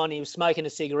underpants on. He was smoking a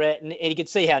cigarette, and he could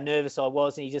see how nervous I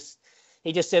was, and he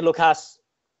just said, "Look, Huss,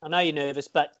 I know you're nervous,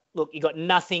 but look, you got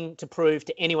nothing to prove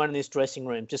to anyone in this dressing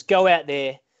room. Just go out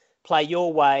there, play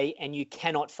your way, and you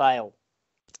cannot fail."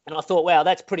 And I thought, wow,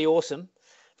 that's pretty awesome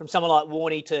from someone like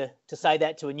Warney to say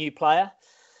that to a new player.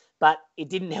 But it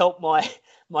didn't help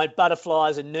my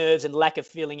butterflies and nerves and lack of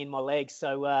feeling in my legs.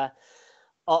 So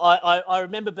I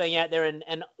remember being out there,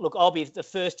 and look, I'll be the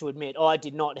first to admit I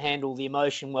did not handle the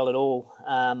emotion well at all.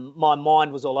 My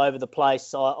mind was all over the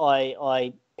place.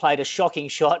 I played a shocking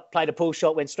shot, played a pull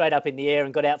shot, went straight up in the air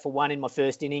and got out for one in my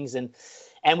first innings and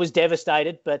was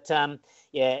devastated. But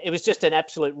it was just an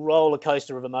absolute roller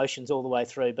coaster of emotions all the way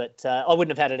through. But I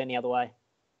wouldn't have had it any other way.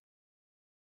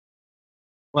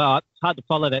 Well, it's hard to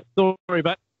follow that story,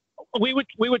 but we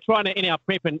were trying to, in our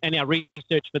prep and our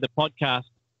research for the podcast,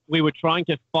 we were trying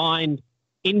to find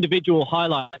individual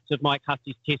highlights of Mike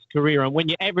Hussey's Test career. And when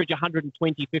you average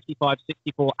 120, 55,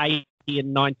 64, 80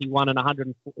 and 91 and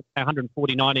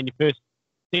 149 in your first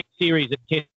series at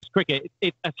Test cricket,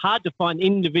 it's hard to find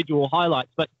individual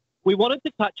highlights. But we wanted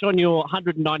to touch on your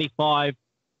 195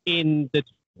 in the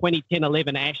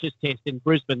 2010-11 Ashes Test in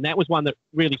Brisbane. That was one that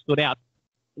really stood out,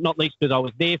 not least because I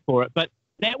was there for it. But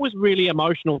that was really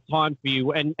emotional time for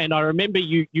you. And I remember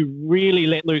you really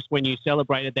let loose when you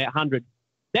celebrated that 100.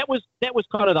 That was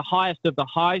kind of the highest of the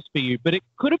highs for you, but it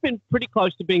could have been pretty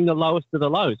close to being the lowest of the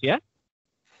lows, yeah?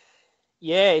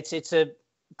 Yeah, it's a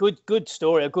good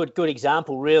story, a good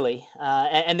example, really.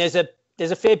 And there's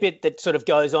a fair bit that sort of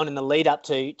goes on in the lead up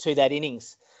to that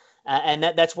innings. And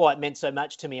that's why it meant so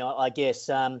much to me, I guess.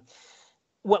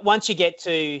 Once you get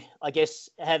to, I guess,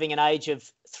 having an age of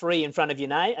 3 in front of your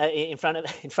name, in front of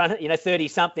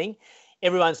 30-something,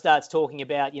 everyone starts talking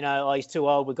about, he's too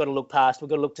old, we've got to look past, we've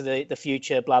got to look to the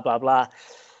future, blah, blah, blah.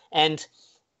 And,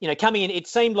 coming in, it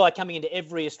seemed like coming into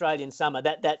every Australian summer,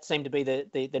 that seemed to be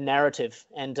the narrative.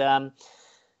 And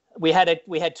we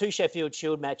had 2 Sheffield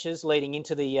Shield matches leading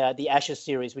into the Ashes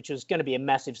series, which was going to be a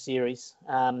massive series.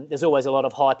 There's always a lot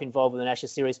of hype involved with an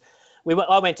Ashes series.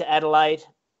 I went to Adelaide.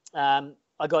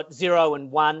 I got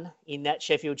 0-1 in that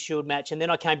Sheffield Shield match, and then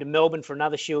I came to Melbourne for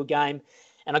another Shield game,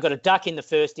 and I got a duck in the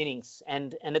first innings.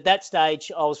 And at that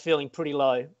stage, I was feeling pretty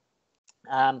low.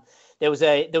 There was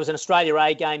an Australia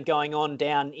A game going on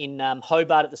down in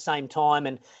Hobart at the same time,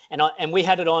 and we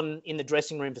had it on in the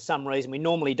dressing room for some reason. We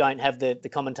normally don't have the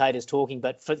commentators talking,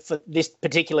 but for this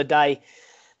particular day,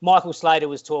 Michael Slater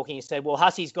was talking. He said, well,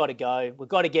 Hussey's got to go. We've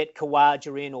got to get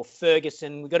Khawaja in or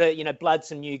Ferguson. We've got to, blood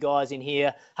some new guys in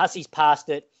here. Hussey's past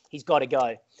it. He's got to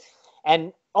go.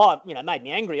 And, made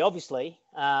me angry, obviously.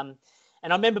 And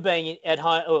I remember being at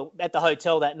the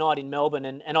hotel that night in Melbourne,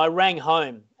 and I rang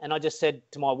home and I just said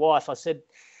to my wife, I said,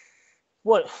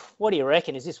 what do you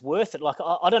reckon? Is this worth it? Like,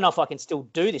 I don't know if I can still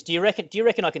do this. Do you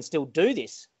reckon I can still do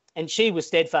this? And she was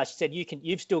steadfast. She said,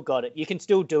 you've still got it. You can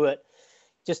still do it.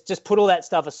 Just put all that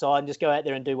stuff aside and just go out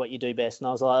there and do what you do best. And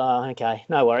I was like, oh, okay,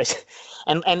 no worries.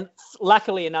 And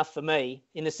luckily enough for me,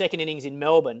 in the second innings in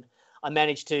Melbourne, I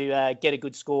managed to get a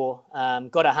good score,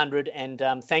 got 100,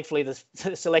 and thankfully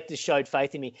the selectors showed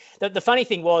faith in me. The funny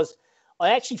thing was,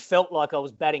 I actually felt like I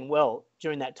was batting well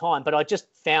during that time, but I just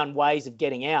found ways of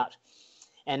getting out.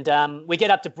 And we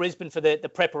get up to Brisbane for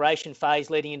the preparation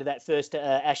phase leading into that first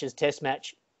Ashes Test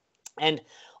match. And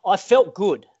I felt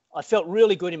good. I felt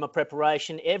really good in my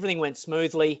preparation. Everything went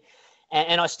smoothly.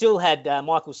 And I still had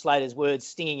Michael Slater's words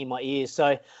stinging in my ears.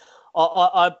 So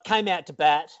I came out to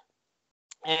bat.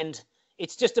 And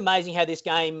it's just amazing how this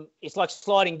game, it's like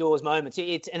sliding doors moments.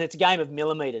 It's a game of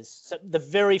millimetres. So the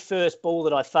very first ball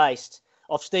that I faced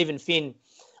off Stephen Finn,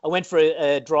 I went for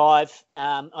a drive.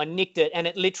 I nicked it, and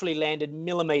it literally landed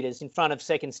millimetres in front of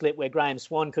second slip where Graham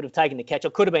Swan could have taken the catch. I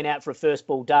could have been out for a first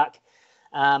ball duck,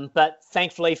 but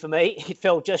thankfully for me, it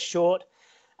fell just short.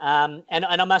 And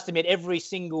I must admit, every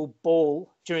single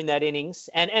ball during that innings,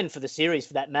 and for the series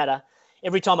for that matter,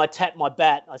 every time I tapped my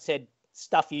bat, I said,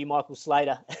 "Stuff you, Michael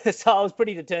Slater." So I was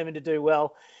pretty determined to do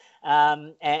well.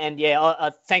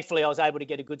 Thankfully I was able to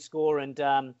get a good score, and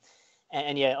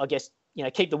I guess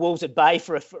keep the Wolves at bay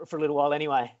for a little while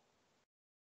anyway.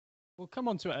 We'll come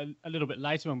on to it a little bit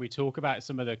later when we talk about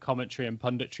some of the commentary and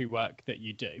punditry work that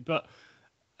you do. But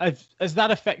has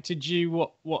that affected you?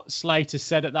 What Slater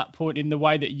said at that point in the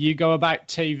way that you go about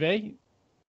TV?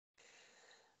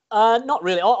 Not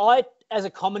really. I as a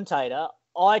commentator,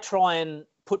 I try and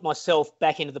put myself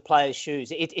back into the player's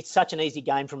shoes. It's such an easy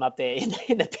game from up there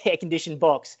in the air-conditioned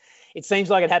box. It seems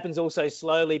like it happens all so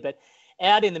slowly, but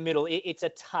out in the middle, it's a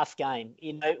tough game.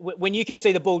 When you can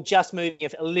see the ball just moving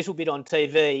a little bit on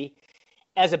TV,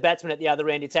 as a batsman at the other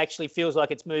end, it actually feels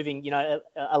like it's moving,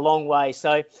 a long way.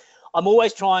 So I'm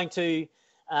always trying to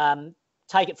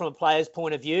take it from a player's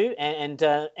point of view and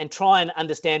try and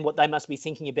understand what they must be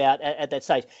thinking about at that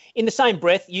stage. In the same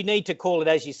breath, you need to call it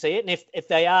as you see it, and if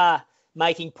they are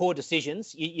making poor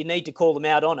decisions, you need to call them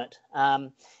out on it.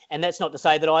 And that's not to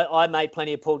say that I made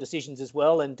plenty of poor decisions as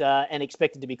well and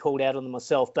expected to be called out on them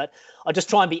myself. But I just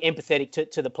try and be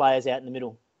empathetic to the players out in the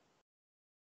middle.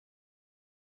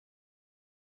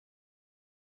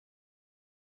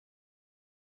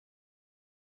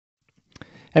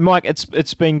 Hey Mike,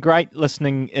 it's been great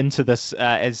listening into this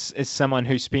as someone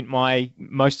who spent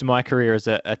most of my career as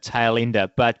a tail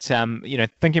ender. But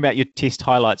thinking about your Test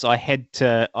highlights, I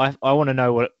want to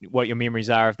know what your memories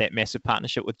are of that massive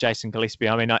partnership with Jason Gillespie.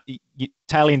 I mean,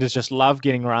 tail enders just love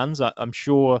getting runs. I'm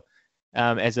sure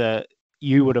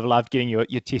you would have loved getting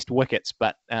your Test wickets.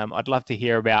 But I'd love to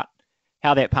hear about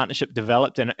how that partnership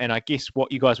developed and I guess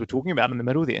what you guys were talking about in the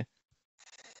middle there.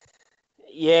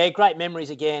 Yeah, great memories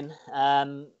again.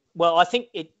 Well, I think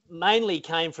it mainly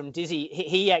came from Dizzy.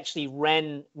 He actually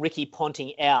ran Ricky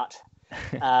Ponting out.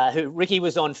 Ricky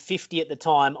was on 50 at the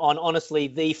time on honestly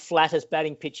the flattest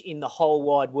batting pitch in the whole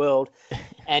wide world.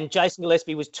 And Jason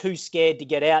Gillespie was too scared to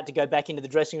get out to go back into the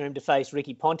dressing room to face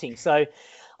Ricky Ponting. So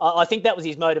I think that was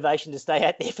his motivation to stay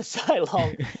out there for so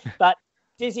long. But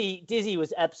Dizzy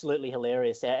was absolutely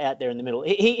hilarious out there in the middle.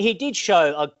 He did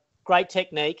show a great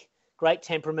technique, great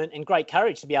temperament and great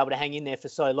courage to be able to hang in there for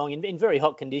so long in very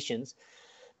hot conditions.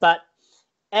 But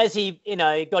as he,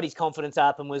 got his confidence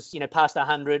up and was, past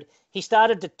 100, he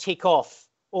started to tick off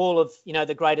all of,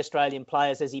 the great Australian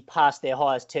players as he passed their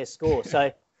highest Test score.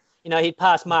 So, he'd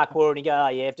pass Mark Waugh and he'd go, "Oh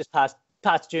yeah, I've just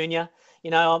passed Junior.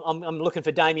 I'm looking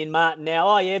for Damien Martin now.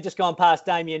 Oh yeah, I've just gone past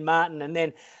Damien Martin, and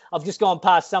then I've just gone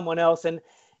past someone else." And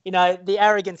the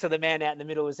arrogance of the man out in the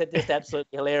middle was just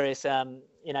absolutely hilarious.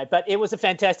 But it was a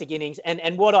fantastic innings.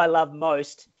 And what I love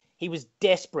most, he was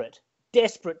desperate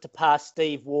to pass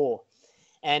Steve Waugh.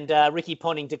 And Ricky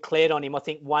Ponting declared on him, I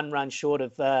think, 1 run short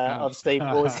of Steve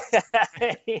Waugh's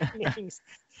innings.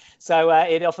 So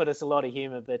it offered us a lot of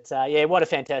humour. But, what a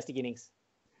fantastic innings.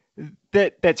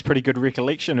 That's pretty good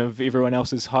recollection of everyone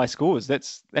else's high scores.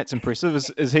 That's impressive.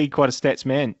 Is he quite a stats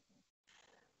man?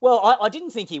 Well, I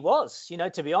didn't think he was,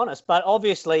 to be honest. But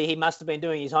obviously he must have been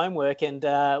doing his homework. And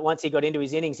once he got into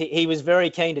his innings, he was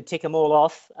very keen to tick them all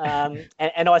off. And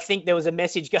I think there was a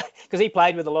message because he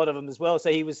played with a lot of them as well.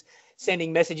 So he was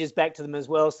sending messages back to them as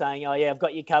well saying, "Oh, yeah, I've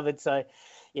got you covered." So,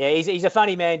 yeah, he's a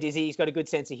funny man, Dizzy. He's got a good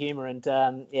sense of humour. And,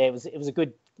 it was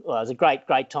a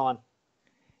great time.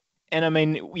 And, I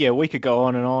mean, yeah, we could go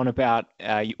on and on about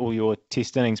all your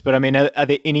Test innings. But, I mean, are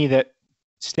there any that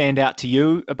stand out to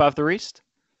you above the rest?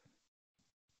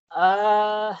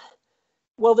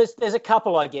 Well, there's a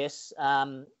couple, I guess.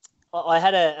 I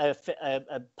had a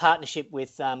partnership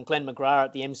with Glenn McGrath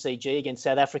at the MCG against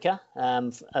South Africa.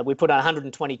 We put on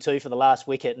 122 for the last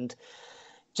wicket, and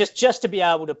just to be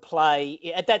able to play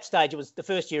at that stage, it was the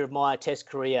first year of my Test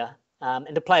career,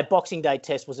 and to play a Boxing Day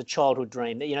Test was a childhood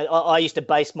dream. I used to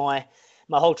base my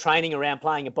whole training around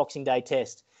playing a Boxing Day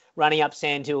Test, running up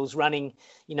sandhills, running,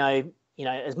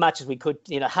 as much as we could,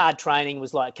 hard training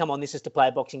was like, come on, this is to play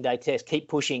a Boxing Day Test, keep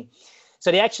pushing.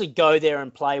 So to actually go there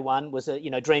and play one was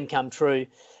a, dream come true.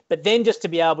 But then just to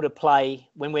be able to play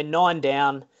when we're 9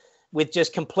 down with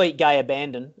just complete gay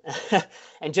abandon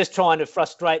and just trying to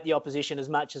frustrate the opposition as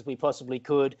much as we possibly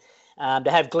could.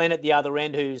 To have Glenn at the other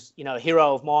end, who's, a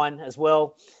hero of mine as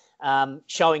well,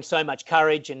 showing so much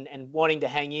courage and wanting to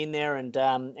hang in there and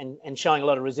showing a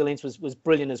lot of resilience was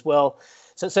brilliant as well.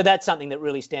 So that's something that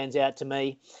really stands out to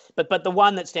me. But the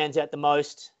one that stands out the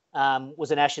most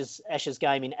was an Ashes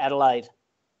game in Adelaide.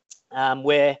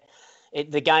 where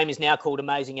the game is now called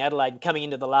Amazing Adelaide. Coming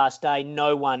into the last day,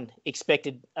 no one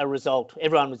expected a result.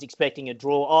 Everyone was expecting a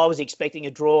draw. I was expecting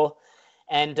a draw.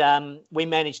 And we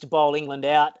managed to bowl England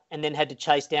out and then had to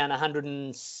chase down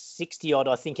 160-odd,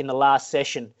 I think, in the last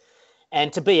session.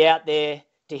 And to be out there,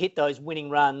 to hit those winning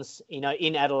runs,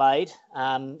 in Adelaide,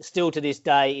 still to this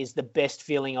day is the best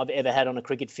feeling I've ever had on a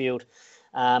cricket field.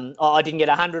 I didn't get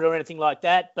 100 or anything like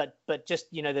that, but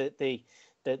just,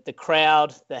 the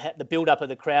crowd, the build-up of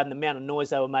the crowd and the amount of noise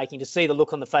they were making, to see the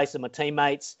look on the face of my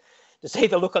teammates, to see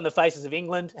the look on the faces of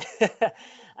England,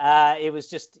 it was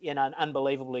just an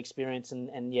unbelievable experience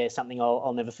and something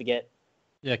I'll never forget.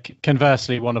 Yeah,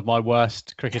 conversely, one of my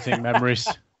worst cricketing memories.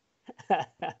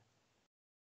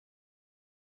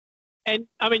 And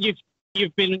I mean,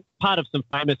 you've been part of some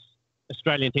famous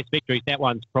Australian Test victories. That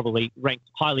one's probably ranked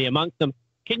highly amongst them.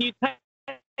 Can you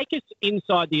take us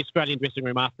inside the Australian dressing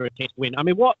room after a Test win? I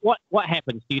mean, what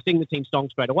happens? Do you sing the team song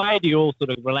straight away? Do you all sort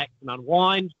of relax and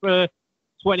unwind for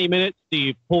 20 minutes? Do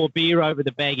you pour beer over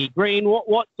the baggy green?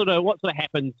 What sort of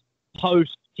happens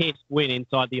post Test win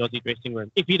inside the Aussie dressing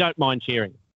room, if you don't mind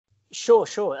sharing? Sure.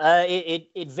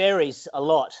 It varies a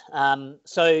lot.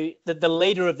 So the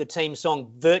leader of the team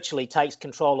song virtually takes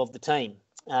control of the team.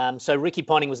 So Ricky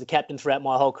Ponting was the captain throughout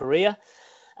my whole career.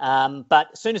 But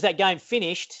as soon as that game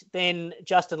finished, then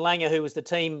Justin Langer, who was the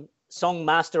team song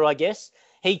master, I guess,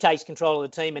 he takes control of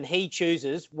the team and he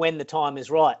chooses when the time is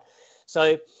right.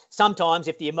 So sometimes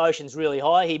if the emotion's really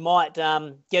high, he might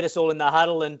get us all in the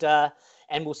huddle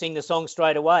and we'll sing the song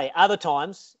straight away. Other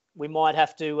times we might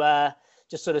have to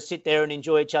just sort of sit there and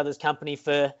enjoy each other's company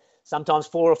for sometimes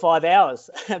 4 or 5 hours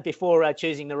before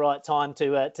choosing the right time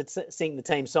to sing the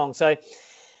team song. So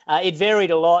it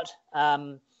varied a lot.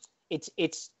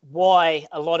 It's why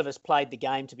a lot of us played the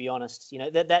game, to be honest.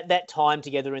 That time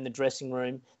together in the dressing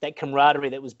room, that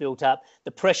camaraderie that was built up,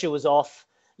 the pressure was off.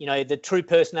 The true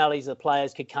personalities of the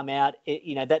players could come out.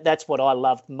 That's what I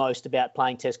loved most about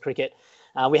playing Test cricket.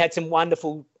 We had some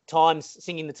wonderful times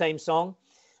singing the team song.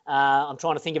 I'm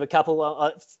trying to think of a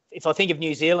couple. If I think of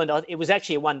New Zealand, it was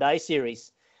actually a one-day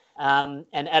series, and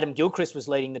Adam Gilchrist was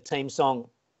leading the team song.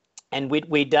 And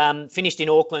we'd finished in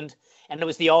Auckland, and it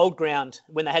was the old ground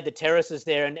when they had the terraces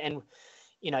there. And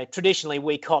traditionally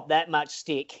we copped that much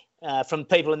stick from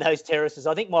people in those terraces.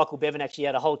 I think Michael Bevan actually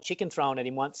had a whole chicken thrown at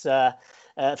him once from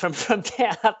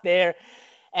down up there.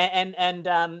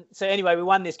 So anyway, we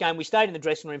won this game. We stayed in the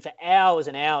dressing room for hours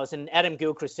and hours. And Adam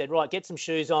Gilchrist said, right, get some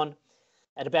shoes on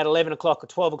at about 11 o'clock or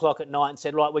 12 o'clock at night and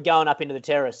said, right, we're going up into the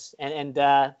terrace. And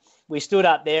we stood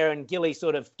up there and Gilly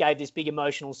sort of gave this big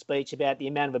emotional speech about the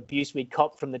amount of abuse we'd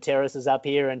copped from the terraces up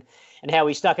here and how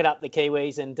we stuck it up the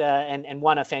Kiwis and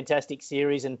won a fantastic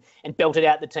series and belted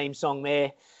out the team song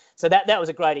there. So that was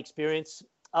a great experience.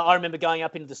 I remember going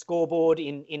up into the scoreboard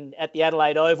at the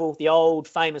Adelaide Oval, the old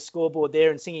famous scoreboard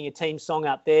there, and singing a team song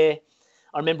up there.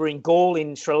 I remember in Galle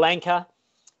in Sri Lanka,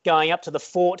 going up to the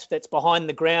fort that's behind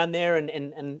the ground there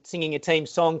and singing a team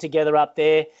song together up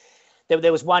there.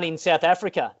 There was one in South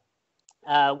Africa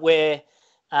where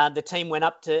the team went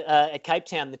up to at Cape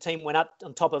Town. The team went up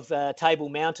on top of Table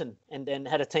Mountain and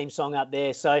had a team song up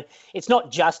there. So it's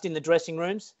not just in the dressing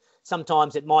rooms.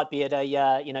 Sometimes it might be at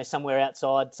a somewhere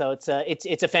outside. So it's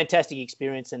a fantastic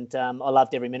experience, and I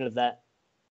loved every minute of that.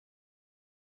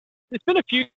 There's been a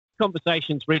few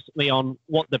conversations recently on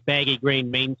what the baggy green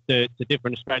means to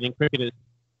different Australian cricketers.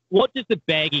 What does the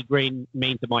baggy green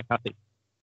mean to Mike Hussey?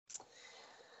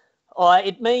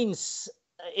 It means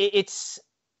it's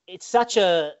such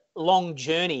a long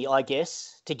journey, I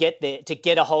guess, to get there, to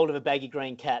get a hold of a baggy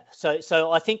green cap.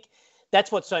 So I think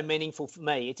that's what's so meaningful for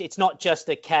me. It's not just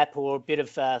a cap or a bit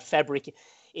of fabric.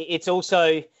 It's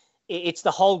also it's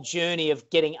the whole journey of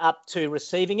getting up to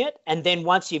receiving it. And then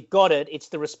once you've got it, it's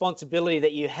the responsibility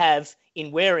that you have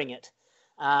in wearing it,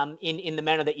 in the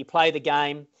manner that you play the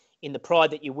game, in the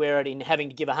pride that you wear it, in having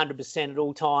to give 100% at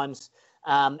all times,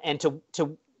 and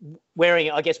to wearing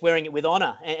it with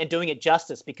honour and doing it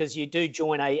justice, because you do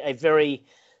join a very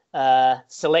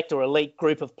select or elite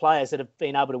group of players that have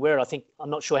been able to wear it. I think, I'm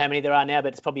not sure how many there are now,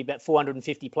 but it's probably about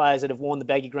 450 players that have worn the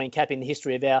baggy green cap in the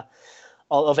history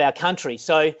of our country.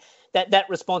 So that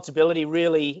responsibility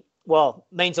really,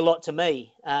 means a lot to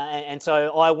me. And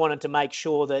so I wanted to make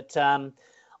sure that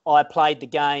I played the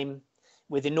game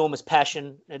with enormous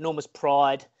passion, enormous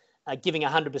pride, giving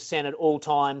 100% at all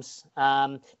times,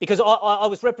 because I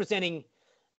was representing,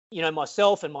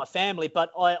 myself and my family, but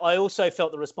I also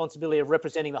felt the responsibility of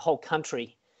representing the whole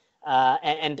country,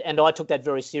 and I took that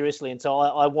very seriously. And so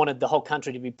I wanted the whole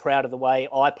country to be proud of the way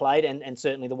I played and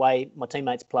certainly the way my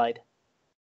teammates played.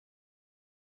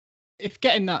 If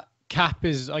getting that cap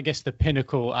is, I guess, the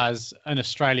pinnacle as an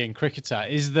Australian cricketer.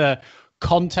 Is the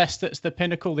contest that's the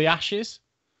pinnacle the Ashes?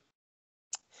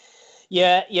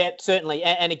 Yeah, certainly.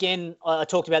 And again, I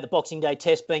talked about the Boxing Day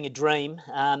Test being a dream.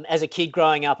 As a kid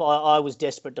growing up, I was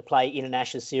desperate to play in an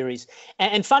Ashes series.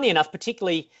 And funny enough,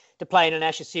 particularly to play in an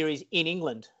Ashes series in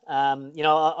England.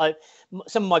 Some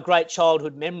of my great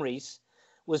childhood memories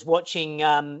was watching,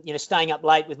 staying up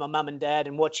late with my mum and dad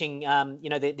and watching,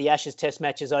 the Ashes Test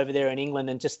matches over there in England,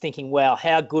 and just thinking, wow,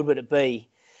 how good would it be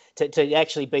to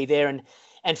actually be there?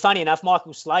 And funny enough,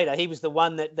 Michael Slater, he was the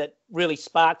one that really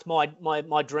sparked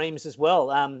my dreams as well.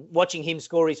 Watching him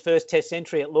score his first Test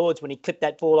century at Lords when he clipped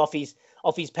that ball off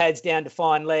his pads down to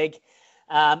fine leg,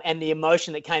 and the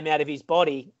emotion that came out of his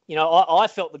body. I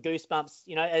felt the goosebumps,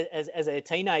 as a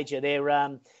teenager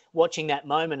there, watching that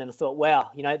moment, and I thought, wow,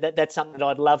 that's something that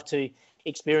I'd love to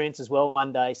experience as well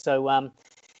one day. So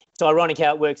it's ironic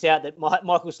how it works out that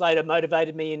Michael Slater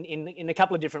motivated me in a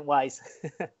couple of different ways.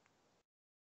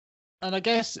 And I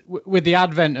guess with the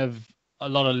advent of a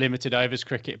lot of limited overs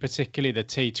cricket, particularly the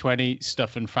T20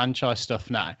 stuff and franchise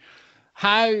stuff now,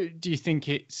 how do you think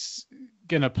it's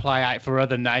going to play out for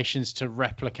other nations to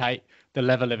replicate the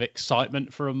level of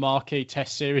excitement for a marquee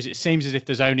Test series? It seems as if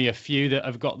there's only a few that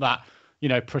have got that,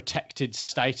 protected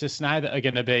status now, that are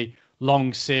going to be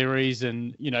long series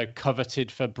and,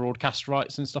 coveted for broadcast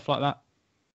rights and stuff like that.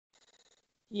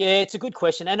 Yeah, it's a good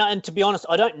question. And to be honest,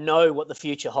 I don't know what the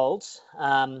future holds.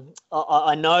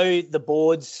 I know the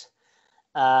boards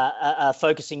are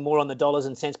focusing more on the dollars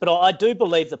and cents, but I do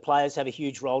believe the players have a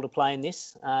huge role to play in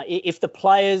this. If the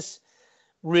players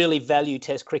really value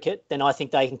Test cricket, then I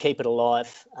think they can keep it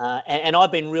alive. And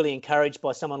I've been really encouraged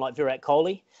by someone like Virat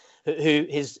Kohli, who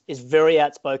is very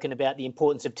outspoken about the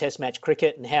importance of Test match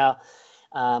cricket and how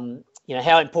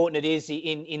important it is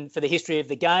for the history of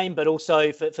the game, but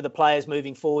also for the players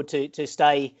moving forward to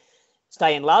stay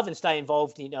in love and stay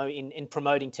involved, in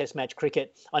promoting Test match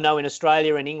cricket. I know in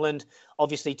Australia and England,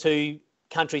 obviously two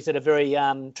countries that are very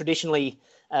traditionally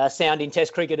sound in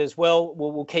Test cricket as well,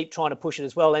 will keep trying to push it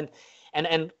as well. And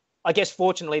I guess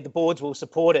fortunately the boards will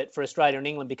support it for Australia and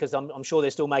England, because I'm sure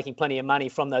they're still making plenty of money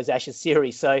from those Ashes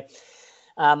series. So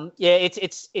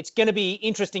it's going to be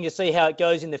interesting to see how it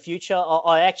goes in the future.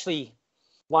 I actually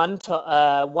once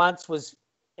was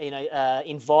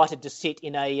invited to sit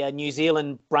in a New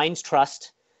Zealand Brains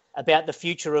Trust about the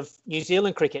future of New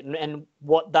Zealand cricket and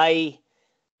what they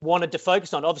wanted to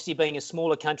focus on. Obviously, being a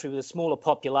smaller country with a smaller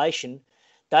population,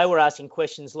 they were asking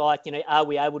questions like, are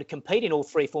we able to compete in all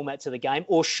three formats of the game,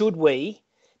 or should we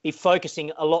be focusing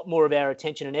a lot more of our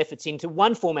attention and efforts into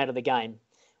one format of the game,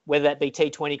 whether that be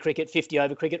T20 cricket,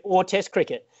 50-over cricket, or Test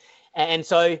cricket? And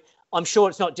so I'm sure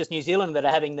it's not just New Zealand that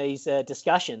are having these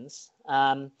discussions.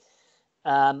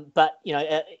 But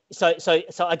so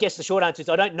I guess the short answer is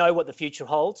I don't know what the future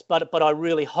holds, but I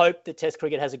really hope that Test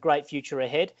cricket has a great future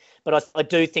ahead. But I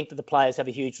do think that the players have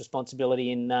a huge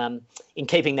responsibility in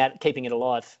keeping it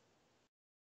alive.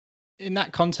 In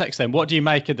that context, then, what do you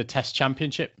make of the Test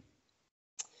Championship?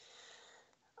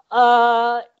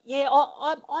 I'm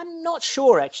not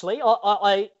sure actually.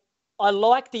 I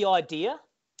like the idea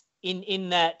in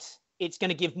that it's going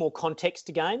to give more context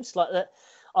to games. Like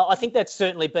I think that's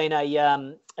certainly been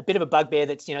a bit of a bugbear.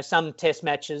 That's some Test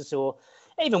matches or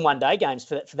even one-day games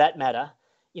for that matter.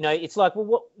 It's like,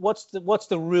 well, what's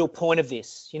the real point of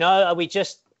this?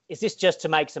 Is this just to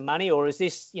make some money, or is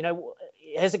this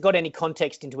has it got any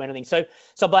context into anything?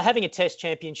 So by having a Test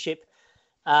Championship,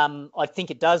 I think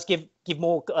it does give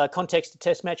more context to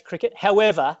Test match cricket.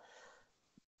 However,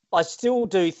 I still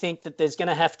do think that there's going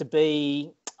to have to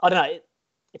be,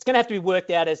 it's going to have to be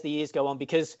worked out as the years go on,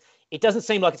 because it doesn't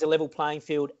seem like it's a level playing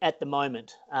field at the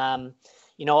moment. I'm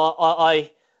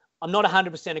not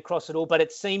 100% across it all, but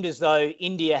it seemed as though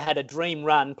India had a dream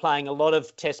run playing a lot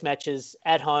of Test matches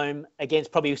at home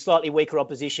against probably slightly weaker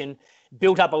opposition,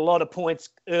 built up a lot of points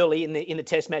early in the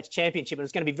Test match championship, and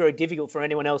it's going to be very difficult for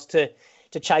anyone else to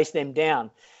chase them down.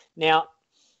 Now,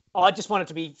 I just want it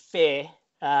to be fair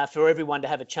for everyone to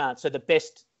have a chance, so the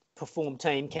best performed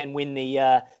team can win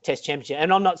the Test Championship.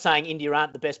 And I'm not saying India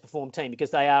aren't the best performed team, because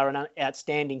they are an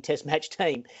outstanding Test match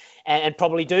team and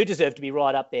probably do deserve to be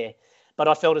right up there. But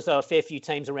I felt as though a fair few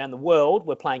teams around the world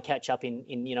were playing catch up in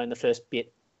the first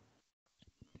bit.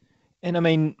 And I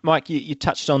mean, Mike, you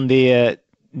touched on the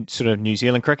sort of New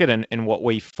Zealand cricket and what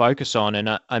we focus on.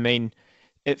 And I mean,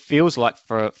 it feels like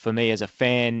for me as a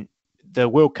fan, the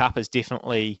World Cup is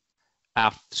definitely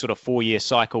our sort of 4-year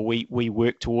cycle. We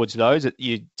work towards those.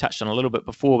 You touched on a little bit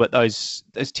before, but those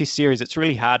Test series, it's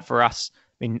really hard for us.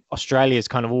 I mean, Australia is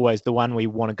kind of always the one we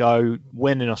want to go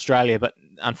win in Australia, but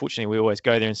unfortunately we always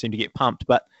go there and seem to get pumped.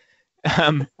 But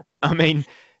I mean,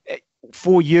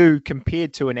 for you,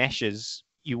 compared to an Ashes,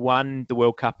 you won the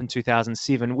World Cup in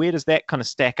 2007. Where does that kind of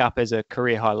stack up as a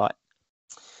career highlight?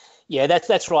 Yeah,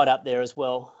 that's right up there as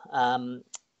well.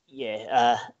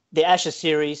 The Ashes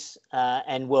series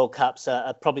and World Cups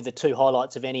are probably the two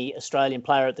highlights of any Australian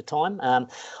player at the time.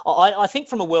 I think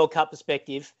from a World Cup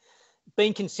perspective,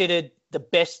 being considered the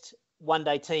best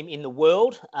one-day team in the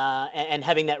world and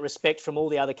having that respect from all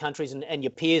the other countries and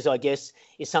your peers, I guess,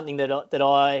 is something that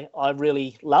I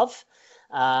really love.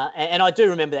 And I do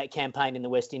remember that campaign in the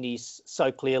West Indies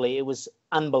so clearly. It was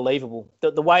unbelievable.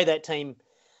 The way that team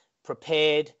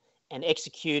prepared and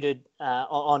executed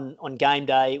on game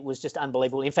day was just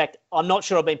unbelievable. In fact, I'm not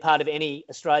sure I've been part of any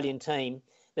Australian team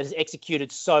that has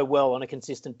executed so well on a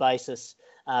consistent basis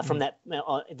from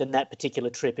that particular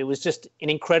trip. It was just an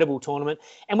incredible tournament.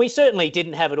 And we certainly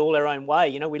didn't have it all our own way.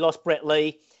 You know, we lost Brett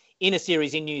Lee in a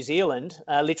series in New Zealand,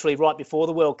 literally right before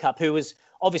the World Cup, who was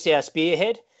obviously our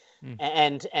spearhead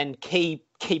and key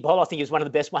bowler. I think he was one of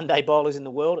the best one-day bowlers in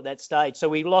the world at that stage. So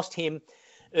we lost him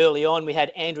early on. We had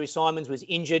Andrew Simons was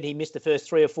injured. He missed the first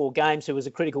 3 or 4 games, who was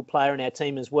a critical player in our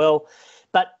team as well.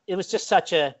 But it was just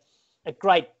such a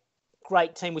great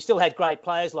team. We still had great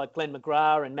players like Glenn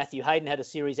McGrath and Matthew Hayden had a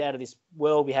series out of this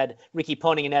world. We had Ricky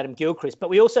Ponting and Adam Gilchrist. But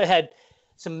we also had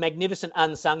some magnificent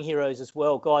unsung heroes as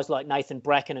well, guys like Nathan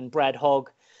Bracken and Brad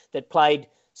Hogg that played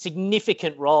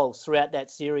significant roles throughout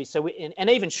that series. So and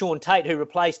even Sean Tate, who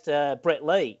replaced Brett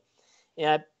Lee,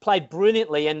 played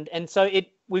brilliantly. And so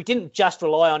we didn't just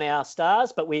rely on our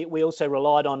stars, but we also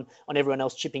relied on everyone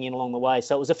else chipping in along the way.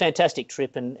 So it was a fantastic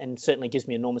trip and certainly gives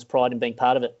me enormous pride in being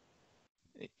part of it.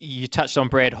 You touched on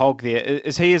Brad Hogg there.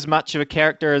 Is he as much of a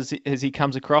character as he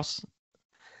comes across?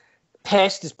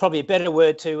 Pest is probably a better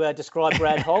word to describe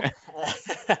Brad Hogg.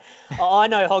 I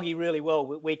know Hoggy really well.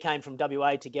 We came from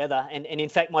WA together. And in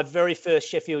fact, my very first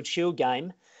Sheffield Shield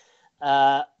game,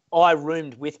 I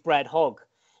roomed with Brad Hogg.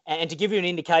 And to give you an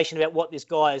indication about what this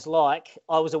guy is like,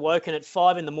 I was awoken at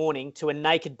 5 a.m. to a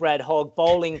naked Brad Hogg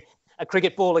bowling a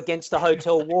cricket ball against the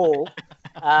hotel wall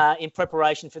in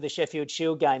preparation for the Sheffield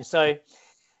Shield game. So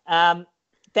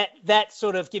that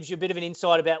sort of gives you a bit of an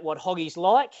insight about what Hoggy's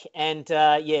like. And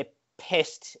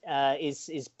Pest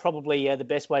is probably the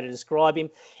best way to describe him.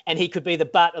 And he could be the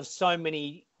butt of so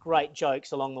many great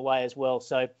jokes along the way as well.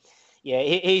 So yeah,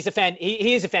 he is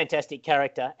a fantastic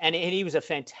character, and he was a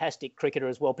fantastic cricketer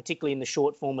as well, particularly in the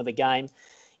short form of the game.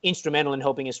 Instrumental in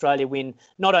helping Australia win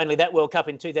not only that World Cup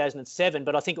in 2007,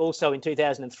 but I think also in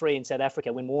 2003 in South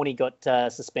Africa when Warnie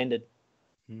got suspended.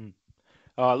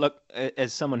 Oh, look,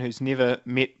 as someone who's never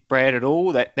met Brad at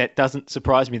all, that doesn't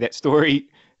surprise me, that story,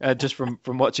 just from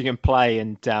watching him play.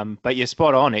 And but you're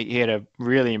spot on. He had a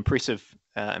really impressive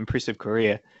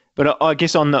career. But I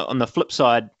guess on the flip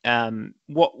side,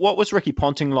 what was Ricky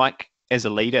Ponting like as a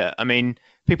leader? I mean,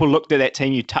 people looked at that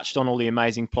team. You touched on all the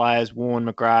amazing players, Warne,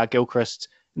 McGrath, Gilchrist,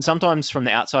 and sometimes from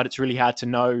the outside, it's really hard to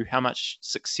know how much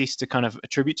success to kind of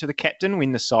attribute to the captain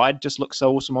when the side just looks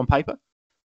so awesome on paper.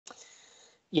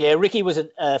 Yeah, Ricky was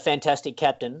a fantastic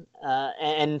captain,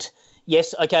 and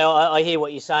yes, okay, I hear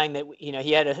what you're saying that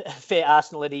he had a fair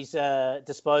arsenal at his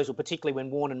disposal, particularly when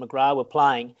Warne and McGrath were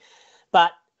playing,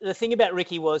 but the thing about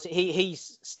Ricky was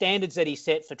his standards that he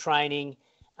set for training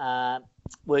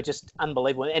were just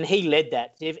unbelievable. And he led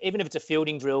that. Even if it's a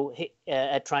fielding drill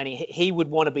at training, he would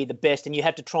want to be the best. And you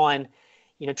have to try and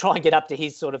get up to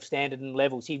his sort of standard and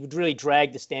levels. He would really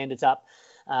drag the standards up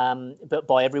but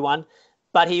by everyone.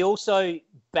 But he also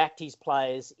backed his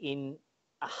players in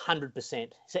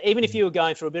 100%. So even if you were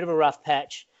going through a bit of a rough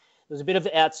patch, there was a bit of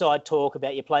outside talk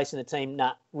about your place in the team.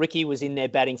 Ricky was in there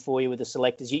batting for you with the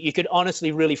selectors. You could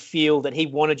honestly really feel that he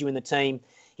wanted you in the team.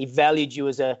 He valued you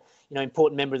as a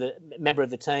important member of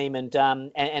the team, and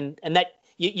that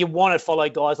you want to follow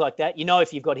guys like that.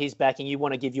 If you've got his backing, you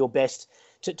want to give your best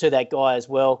to that guy as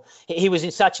well. He was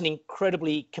in such an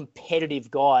incredibly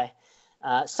competitive guy.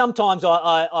 Sometimes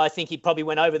I think he probably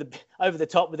went over the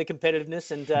top with the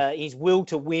competitiveness and his will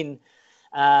to win.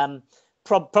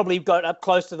 Probably got up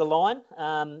close to the line,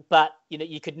 but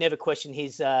you could never question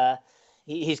his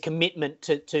commitment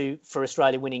for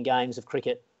Australia winning games of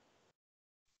cricket.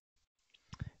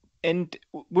 And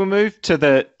we'll move to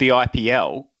the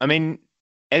IPL. I mean,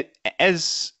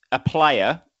 as a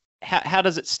player, how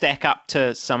does it stack up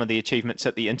to some of the achievements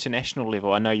at the international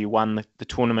level? I know you won the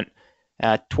tournament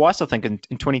twice, I think, in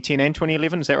 2010 and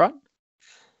 2011. Is that right?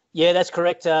 Yeah, that's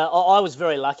correct. I was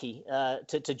very lucky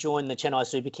to join the Chennai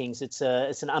Super Kings. It's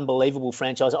an unbelievable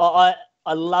franchise. I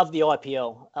love the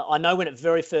IPL. I know when it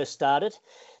very first started,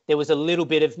 there was a little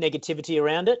bit of negativity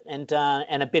around it and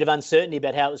a bit of uncertainty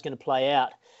about how it was going to play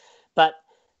out. But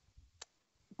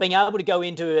being able to go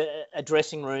into a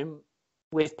dressing room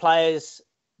with players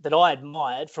that I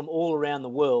admired from all around the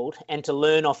world and to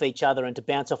learn off each other and to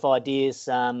bounce off ideas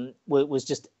was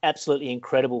just absolutely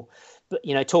incredible. But,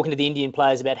 talking to the Indian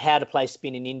players about how to play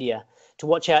spin in India, to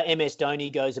watch how MS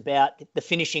Dhoni goes about the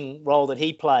finishing role that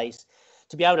he plays,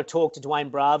 to be able to talk to Dwayne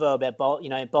Bravo about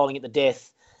bowling at the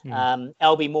death,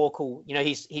 Albie Morkel,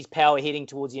 his power hitting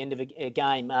towards the end of a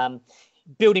game,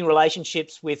 building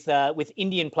relationships with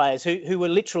Indian players who were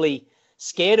literally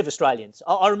scared of Australians.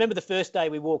 I remember the first day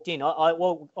we walked in. I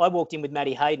walked in with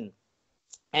Matty Hayden,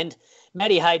 and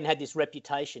Matty Hayden had this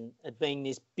reputation of being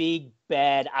this big,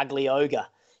 bad, ugly ogre,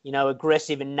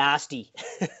 aggressive and nasty.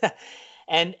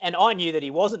 and I knew that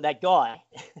he wasn't that guy.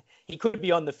 He could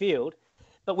be on the field.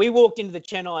 But we walked into the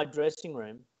Chennai dressing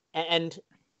room, and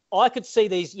I could see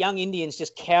these young Indians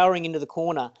just cowering into the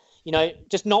corner,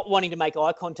 just not wanting to make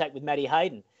eye contact with Matty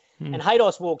Hayden. And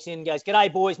Haydos walks in and goes,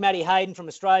 "G'day, boys, Matty Hayden from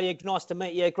Australia. Nice to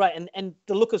meet you. Great." And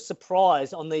the look of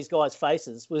surprise on these guys'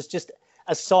 faces was just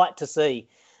a sight to see.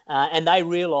 And they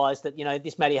realised that,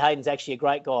 this Matty Hayden's actually a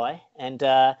great guy, and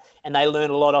they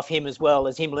learn a lot off him as well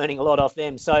as him learning a lot off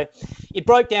them. So it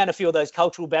broke down a few of those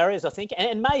cultural barriers, I think,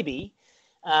 and maybe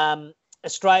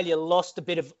Australia lost a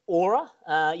bit of aura,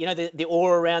 the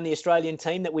aura around the Australian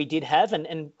team that we did have,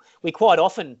 and we quite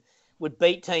often would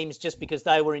beat teams just because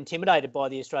they were intimidated by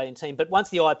the Australian team. But once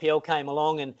the IPL came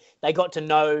along and they got to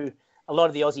know a lot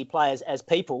of the Aussie players as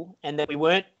people, and that we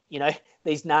weren't,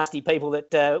 these nasty people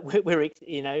that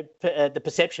the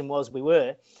perception was we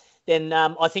were, then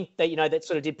I think that, that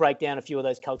sort of did break down a few of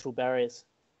those cultural barriers.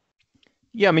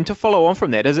 Yeah, I mean, to follow on from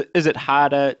that, is it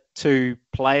harder to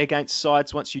play against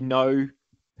sides once you know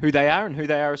who they are and who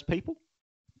they are as people?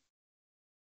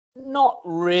 Not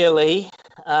really.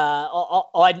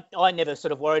 I never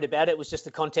sort of worried about it. It was just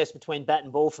a contest between bat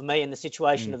and ball for me and the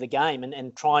situation of the game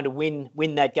and trying to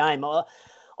win that game.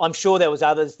 I'm sure there was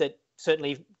others that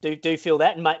certainly do feel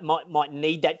that and might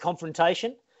need that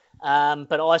confrontation.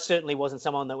 But I certainly wasn't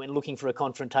someone that went looking for a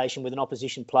confrontation with an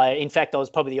opposition player. In fact, I was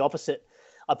probably the opposite.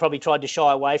 I probably tried to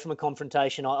shy away from a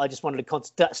confrontation. I just wanted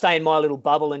to stay in my little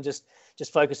bubble and just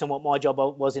focus on what my job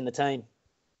was in the team.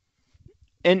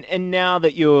 And now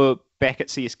that you're back at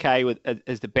CSK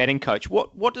as the batting coach,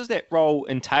 what does that role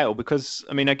entail? Because,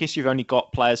 I mean, I guess you've only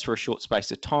got players for a short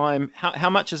space of time. How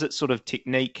much is it sort of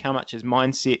technique? How much is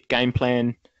mindset, game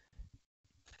plan?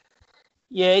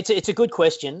 Yeah, it's a good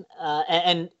question.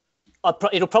 And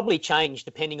it'll probably change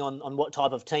depending on what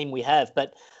type of team we have.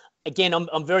 But again,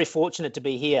 I'm very fortunate to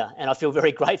be here, and I feel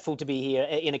very grateful to be here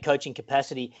in a coaching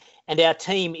capacity. And our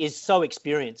team is so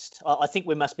experienced. I think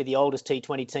we must be the oldest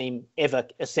T20 team ever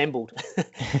assembled.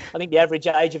 I think the average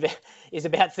age of it is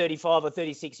about 35 or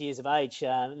 36 years of age.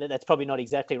 That's probably not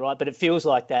exactly right, but it feels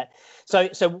like that.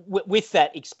 So with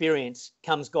that experience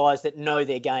comes guys that know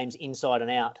their games inside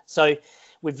and out. So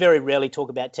we very rarely talk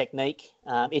about technique.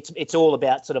 It's all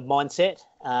about sort of mindset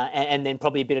and then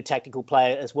probably a bit of tactical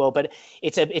play as well. But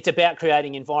it's about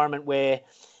creating an environment where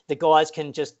the guys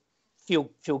can just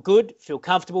feel good, feel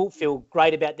comfortable, feel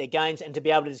great about their games, and to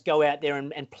be able to just go out there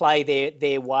and play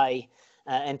their way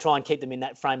and try and keep them in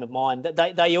that frame of mind.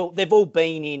 They've all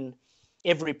been in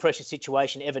every pressure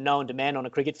situation ever known to man on a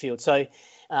cricket field. So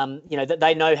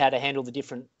they know how to handle the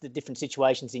different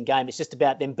situations in game. It's just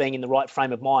about them being in the right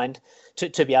frame of mind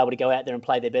to be able to go out there and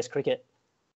play their best cricket.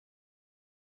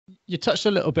 You touched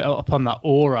a little bit upon that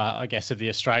aura, I guess, of the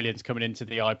Australians coming into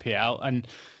the IPL. And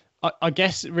I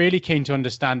guess really keen to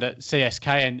understand at CSK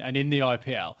and in the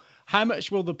IPL, how much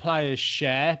will the players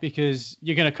share? Because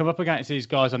you're going to come up against these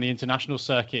guys on the international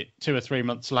circuit 2 or 3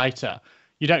 months later.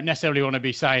 You don't necessarily want to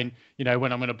be saying,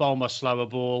 when I'm going to bowl my slower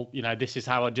ball, this is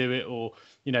how I do it, or,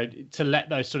 to let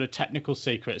those sort of technical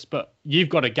secrets. But you've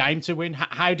got a game to win.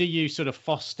 How do you sort of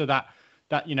foster that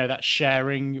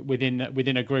sharing within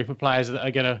a group of players that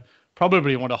are going to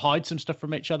probably want to hide some stuff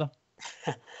from each other?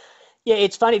 Yeah,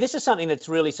 it's funny. This is something that's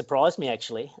really surprised me,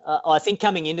 actually. I think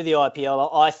coming into the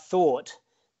IPL, I thought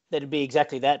that it'd be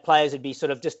exactly that. Players would be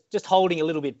sort of just holding a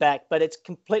little bit back, but it's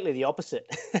completely the opposite.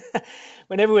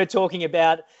 Whenever we're talking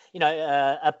about,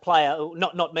 a player,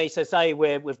 not me, so say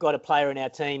we've got a player in our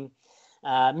team,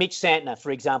 Mitch Santner,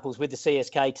 for example, is with the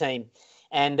CSK team.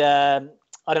 And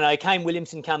I don't know, Kane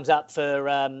Williamson comes up for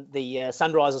the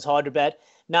Sunrisers Hyderabad.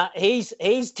 No,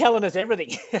 he's telling us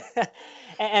everything.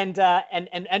 And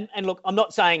look, I'm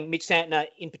not saying Mitch Santner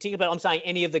in particular, but I'm saying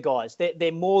any of the guys.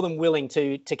 They're more than willing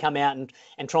to come out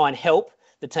and try and help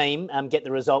the team get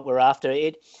the result we're after.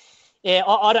 Yeah,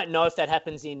 I don't know if that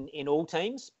happens in all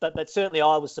teams, but certainly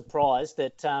I was surprised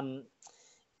that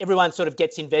everyone sort of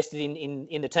gets invested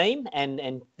in the team and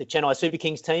the Chennai Super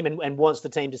Kings team and wants the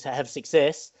team to have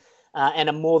success, and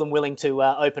are more than willing to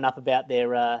open up about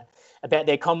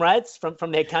their comrades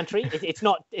from their country. It's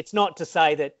not to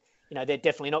say that they're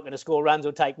definitely not going to score runs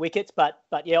or take wickets, but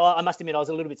yeah, I must admit I was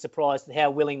a little bit surprised at how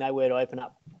willing they were to open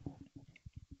up.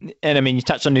 And I mean, you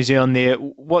touched on New Zealand there.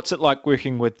 What's it like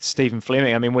working with Stephen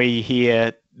Fleming? I mean, we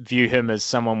here view him as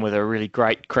someone with a really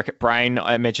great cricket brain.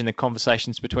 I imagine the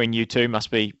conversations between you two must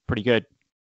be pretty good.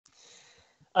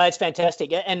 It's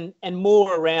fantastic, and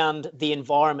more around the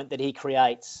environment that he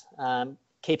creates,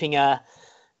 keeping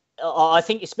I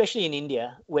think especially in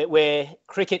India, where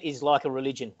cricket is like a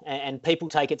religion, and people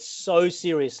take it so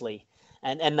seriously,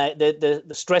 and the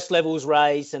stress levels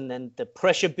raise, and then the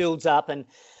pressure builds up, and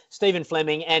Stephen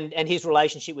Fleming and his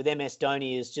relationship with MS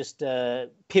Dhoni is just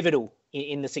pivotal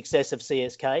in the success of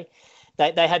CSK.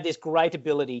 They have this great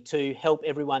ability to help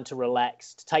everyone to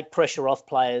relax, to take pressure off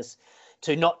players,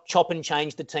 to not chop and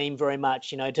change the team very much,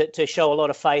 to show a lot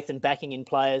of faith and backing in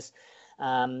players,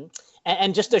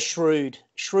 and just a shrewd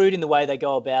in the way they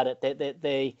go about it.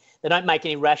 They don't make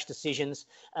any rash decisions,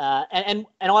 and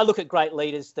I look at great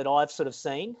leaders that I've sort of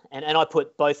seen, and I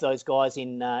put both those guys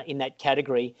in that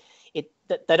category.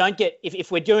 They don't get, if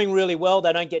we're doing really well,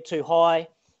 they don't get too high.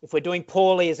 If we're doing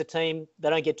poorly as a team, they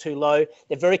don't get too low.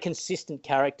 They're very consistent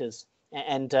characters,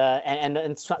 and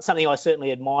something I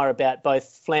certainly admire about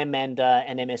both Flam and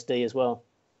MSD as well.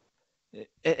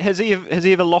 Has he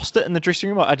ever lost it in the dressing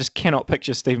room? I just cannot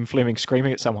picture Stephen Fleming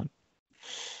screaming at someone.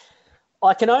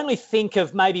 I can only think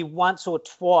of maybe once or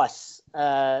twice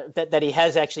that he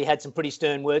has actually had some pretty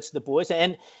stern words to the boys,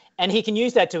 and he can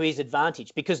use that to his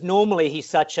advantage, because normally he's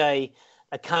such a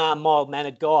calm,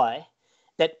 mild-mannered guy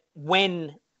that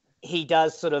when he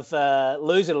does sort of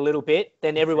lose it a little bit,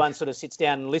 then everyone sort of sits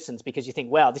down and listens, because you think,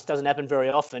 wow, this doesn't happen very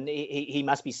often. He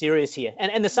must be serious here.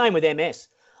 And the same with MS.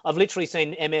 I've literally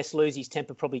seen MS lose his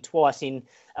temper probably twice in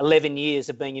 11 years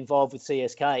of being involved with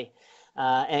CSK.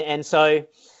 So,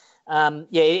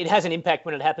 it has an impact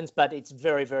when it happens, but it's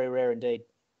very, very rare indeed.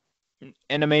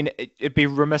 And I mean, it'd be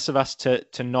remiss of us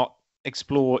to not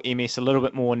explore MS a little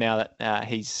bit more now that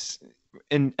he's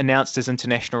announced his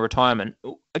international retirement.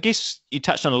 I guess you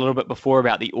touched on a little bit before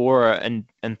about the aura and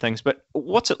things, but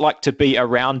what's it like to be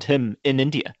around him in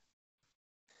India?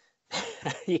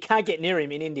 You can't get near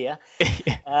him in India.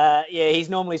 He's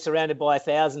normally surrounded by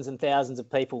thousands and thousands of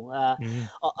people.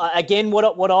 Again,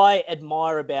 what I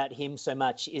admire about him so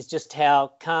much is just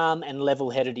how calm and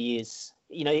level-headed he is.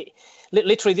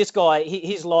 Literally this guy,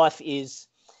 his life is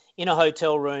in a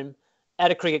hotel room, at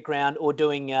a cricket ground, or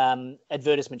doing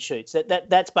advertisement shoots.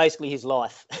 That's basically his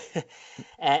life.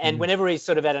 And whenever he's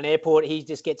sort of at an airport, he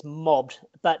just gets mobbed.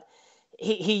 But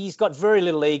he's got very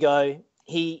little ego.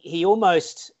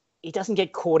 He doesn't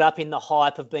get caught up in the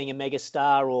hype of being a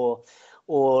megastar,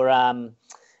 or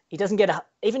he doesn't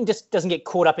get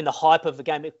caught up in the hype of the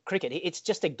game of cricket. It's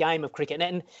just a game of cricket.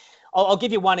 And I'll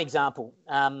give you one example.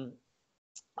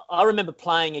 I remember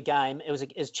playing a game. It was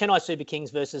Chennai Super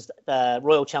Kings versus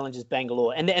Royal Challengers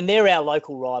Bangalore, and they're our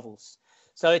local rivals.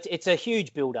 So it's a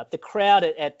huge build-up. The crowd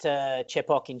at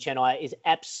Chepauk in Chennai is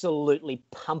absolutely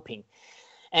pumping,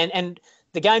 and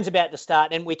the game's about to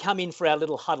start, and we come in for our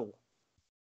little huddle.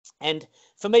 And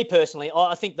for me personally,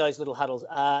 I think those little huddles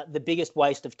are the biggest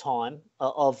waste of time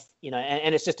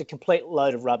and it's just a complete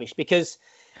load of rubbish, because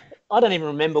I don't even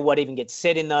remember what even gets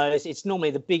said in those. It's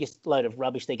normally the biggest load of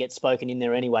rubbish that gets spoken in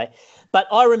there anyway. But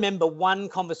I remember one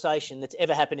conversation that's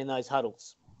ever happened in those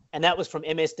huddles, and that was from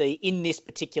MSD in this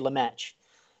particular match.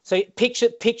 So picture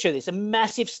this, a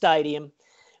massive stadium,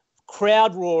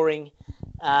 crowd roaring,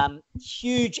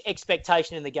 huge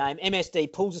expectation in the game.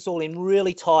 MSD pulls us all in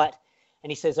really tight, and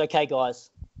he says, okay,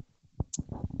 guys,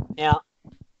 now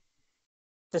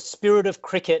the Spirit of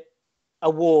Cricket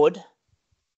award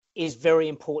is very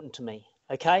important to me,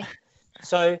 okay?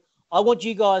 So I want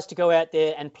you guys to go out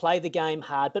there and play the game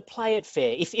hard, but play it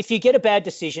fair. If you get a bad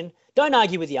decision, don't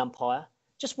argue with the umpire.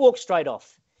 Just walk straight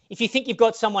off. If you think you've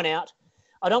got someone out,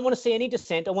 I don't want to see any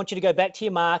dissent. I want you to go back to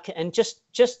your mark and just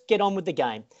get on with the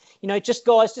game. Just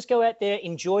go out there,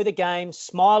 enjoy the game,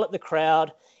 smile at the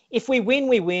crowd. If we win,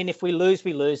 we win. If we lose,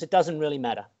 we lose. It doesn't really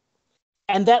matter.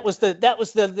 And that was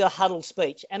the huddle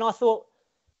speech. And I thought,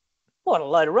 what a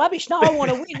load of rubbish. No, I want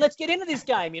to win. Let's get into this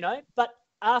game, But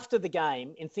after the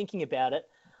game, in thinking about it,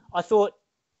 I thought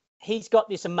he's got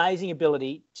this amazing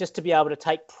ability just to be able to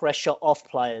take pressure off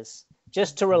players,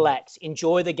 just to relax,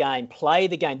 enjoy the game, play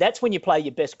the game. That's when you play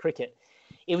your best cricket.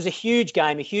 It was a huge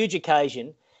game, a huge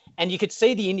occasion. And you could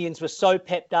see the Indians were so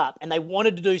pepped up and they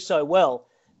wanted to do so well.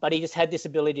 But he just had this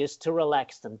ability just to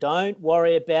relax them. Don't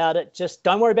worry about it. Just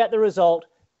don't worry about the result.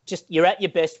 you're at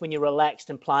your best when you're relaxed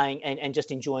and playing and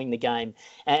just enjoying the game.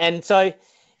 And so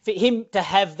for him to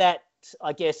have that,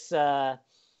 I guess,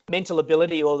 mental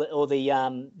ability or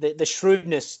the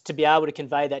shrewdness to be able to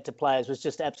convey that to players was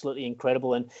just absolutely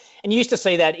incredible. And you used to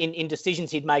see that in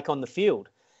decisions he'd make on the field.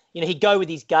 He'd go with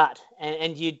his gut,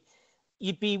 and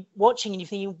you'd be watching and you're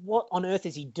thinking, what on earth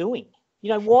is he doing?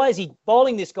 Why is he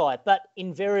bowling this guy? But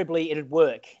invariably it'd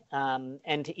work,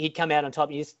 and he'd come out on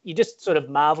top. You just sort of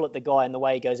marvel at the guy and the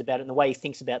way he goes about it and the way he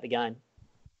thinks about the game.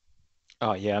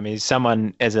 Oh yeah, I mean,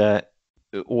 someone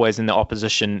always in the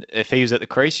opposition, if he was at the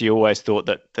crease, you always thought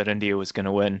that India was going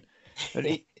to win.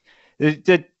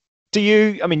 Do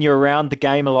you? I mean, you're around the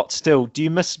game a lot still. Do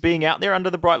you miss being out there under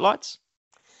the bright lights?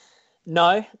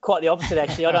 No, quite the opposite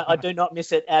actually. I do not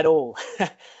miss it at all.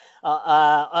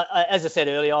 As I said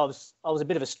earlier, I was a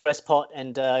bit of a stress pot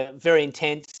and very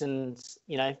intense and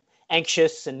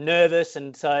anxious and nervous,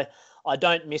 and so I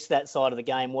don't miss that side of the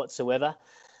game whatsoever.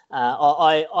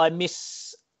 I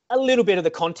miss a little bit of the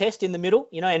contest in the middle,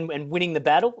 and winning the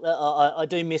battle. I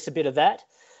do miss a bit of that,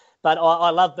 but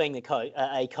I love being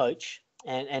a coach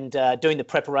and doing the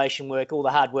preparation work, all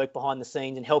the hard work behind the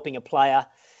scenes, and helping a player,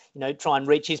 try and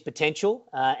reach his potential,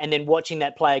 and then watching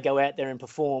that player go out there and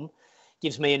perform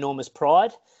gives me enormous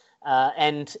pride.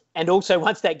 And also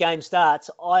once that game starts,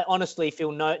 I honestly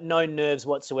feel no nerves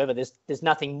whatsoever. There's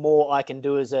nothing more I can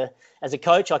do as a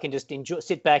coach. I can just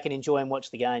sit back and enjoy and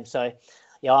watch the game. So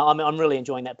yeah, I'm really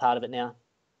enjoying that part of it now.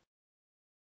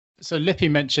 So Lippy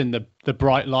mentioned the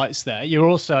bright lights there. You're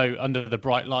also under the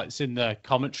bright lights in the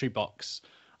commentary box,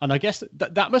 and I guess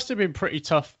that must have been pretty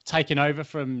tough taking over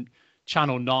from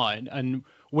Channel 9. And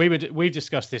we've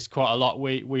discussed this quite a lot.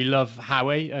 We love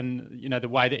Howie and the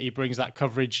way that he brings that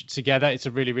coverage together. It's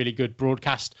a really, really good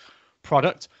broadcast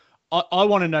product. I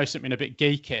want to know something a bit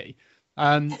geeky.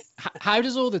 How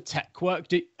does all the tech work?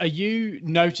 Are you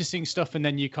noticing stuff and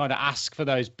then you kind of ask for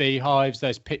those beehives,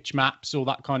 those pitch maps, all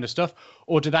that kind of stuff?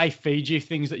 Or do they feed you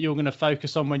things that you're going to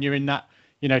focus on when you're in that,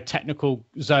 technical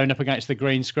zone up against the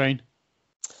green screen?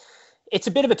 It's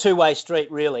a bit of a two-way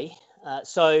street, really.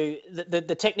 So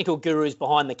the technical gurus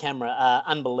behind the camera are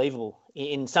unbelievable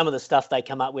in some of the stuff they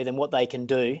come up with and what they can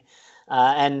do.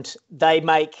 And they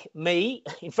make me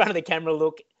in front of the camera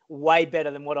look way better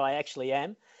than what I actually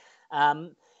am.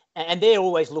 And they're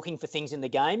always looking for things in the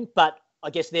game, but I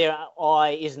guess their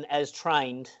eye isn't as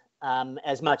trained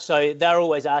as much. So they're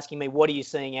always asking me, what are you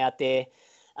seeing out there?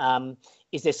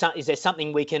 Is there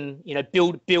something we can,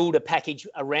 build a package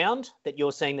around that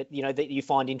you're seeing that you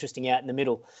find interesting out in the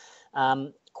middle?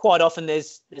 Quite often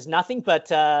there's nothing, but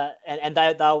and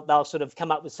they'll sort of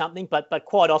come up with something, but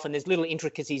quite often there's little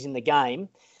intricacies in the game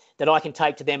that I can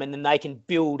take to them, and then they can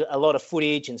build a lot of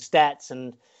footage and stats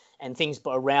and things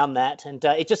around that, and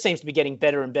it just seems to be getting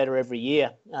better and better every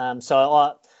year.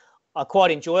 So I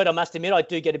quite enjoy it. I must admit, I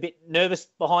do get a bit nervous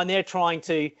behind there trying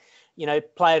to,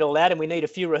 play it all out, and we need a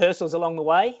few rehearsals along the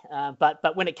way.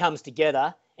 But when it comes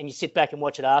together and you sit back and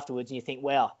watch it afterwards, and you think,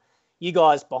 wow, you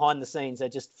guys behind the scenes are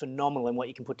just phenomenal in what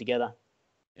you can put together.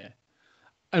 Yeah.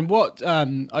 And what,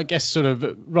 I guess, sort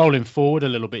of rolling forward a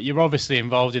little bit, you're obviously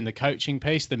involved in the coaching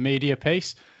piece, the media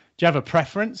piece. Do you have a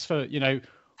preference for,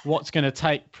 what's going to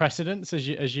take precedence as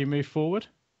you move forward?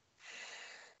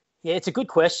 Yeah, it's a good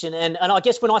question. And I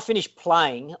guess when I finished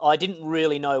playing, I didn't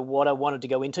really know what I wanted to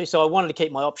go into. So I wanted to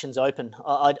keep my options open.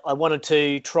 I wanted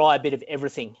to try a bit of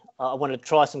everything. I wanted to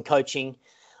try some coaching.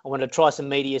 I wanted to try some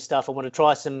media stuff. I wanted to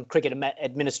try some cricket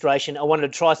administration. I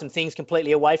wanted to try some things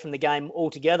completely away from the game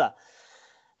altogether.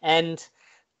 And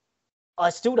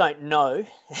I still don't know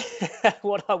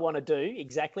what I want to do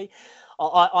exactly.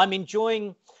 I'm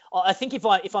enjoying... I think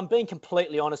if I'm being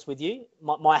completely honest with you,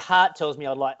 my heart tells me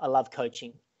I love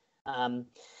coaching.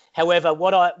 However,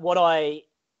 what I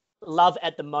love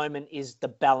at the moment is the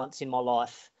balance in my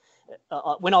life.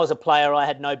 When I was a player, I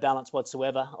had no balance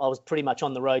whatsoever. I was pretty much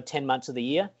on the road 10 months of the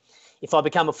year. If I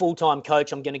become a full-time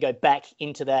coach, I'm going to go back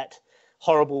into that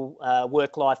horrible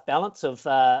work-life balance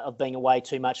of being away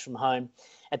too much from home.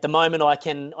 At the moment, I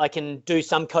can do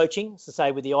some coaching, so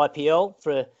say with the IPL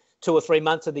for 2 or 3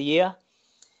 months of the year.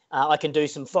 I can do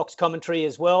some Fox commentary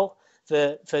as well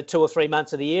for 2 or 3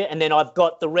 months of the year. And then I've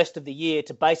got the rest of the year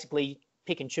to basically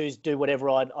pick and choose, do whatever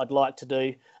I'd like to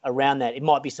do around that. It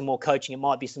might be some more coaching. It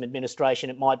might be some administration.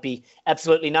 It might be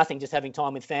absolutely nothing, just having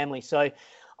time with family. So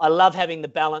I love having the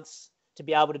balance to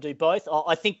be able to do both.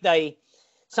 I think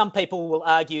some people will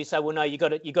argue, say, well, no, you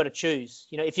got to choose.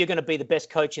 If you're going to be the best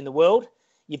coach in the world,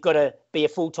 you've got to be a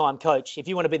full-time coach. If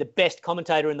you want to be the best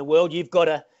commentator in the world, you've got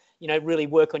to really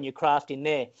work on your craft in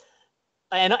there.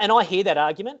 And I hear that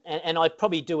argument, and I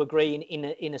probably do agree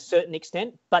in a certain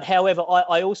extent. But however,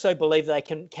 I also believe they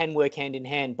can work hand in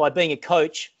hand. By being a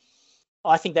coach,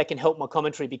 I think that can help my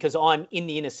commentary because I'm in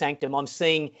the inner sanctum. I'm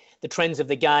seeing the trends of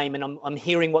the game, and I'm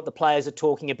hearing what the players are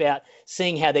talking about,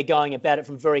 seeing how they're going about it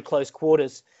from very close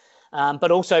quarters.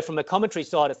 But also from a commentary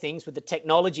side of things, with the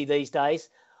technology these days,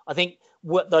 I think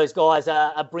what those guys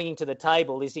are bringing to the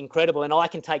table is incredible, and I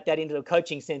can take that into a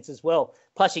coaching sense as well.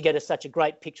 Plus, you get such a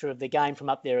great picture of the game from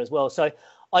up there as well. So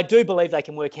I do believe they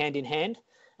can work hand in hand,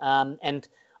 and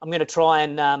I'm going to try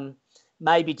and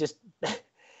maybe just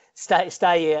stay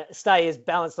as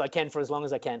balanced as I can for as long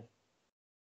as I can.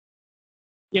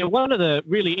 Yeah, one of the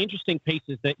really interesting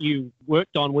pieces that you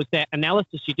worked on was that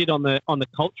analysis you did on the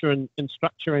culture and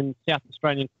structure in South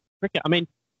Australian cricket. I mean,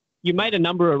 you made a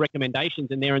number of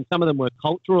recommendations in there, and some of them were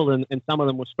cultural and some of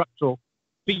them were structural.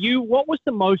 For you, what was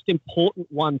the most important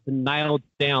one to nail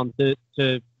down to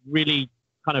really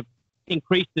kind of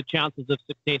increase the chances of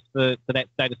success for that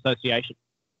state association?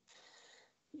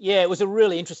 Yeah, it was a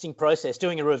really interesting process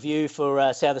doing a review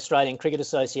for South Australian Cricket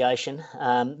Association.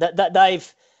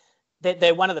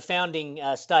 They're one of the founding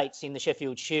states in the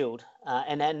Sheffield Shield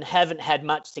and haven't had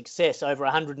much success over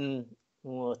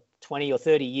 120 or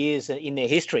 30 years in their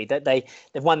history. That they've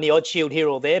won the odd shield here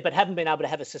or there, but haven't been able to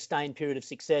have a sustained period of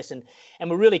success. And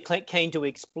we're really keen to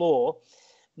explore.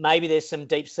 Maybe there's some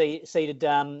deep-seated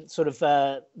sort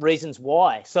of reasons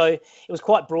why. So it was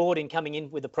quite broad in coming in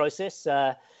with the process.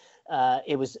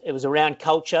 It was around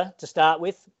culture to start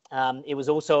with. It was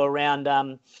also around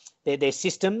their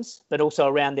systems, but also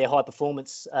around their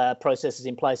high-performance processes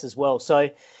in place as well. So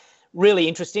really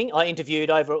interesting. I interviewed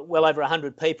well over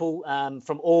 100 people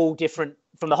from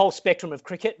the whole spectrum of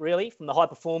cricket, really, from the high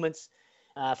performance,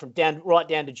 right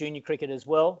down to junior cricket as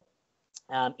well,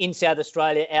 in South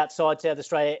Australia, outside South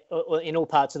Australia, in all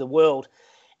parts of the world,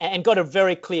 and got a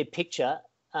very clear picture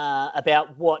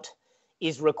about what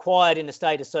is required in a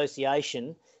state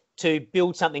association to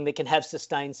build something that can have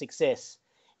sustained success.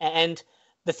 And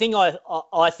the thing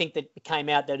I think that came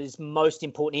out that is most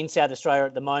important in South Australia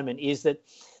at the moment is that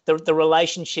the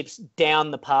relationships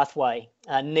down the pathway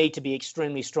need to be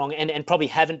extremely strong and probably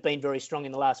haven't been very strong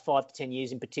in the last 5 to 10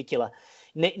 years in particular.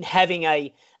 Having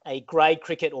a grade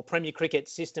cricket or Premier Cricket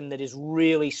system that is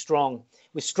really strong,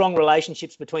 with strong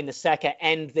relationships between the SACA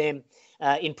and them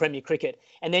in Premier Cricket,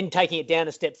 and then taking it down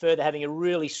a step further, having a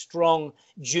really strong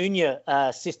junior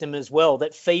system as well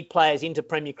that feed players into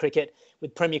Premier Cricket,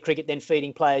 with Premier Cricket then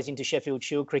feeding players into Sheffield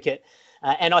Shield cricket.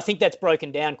 And I think that's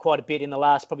broken down quite a bit in the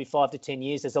last probably 5 to 10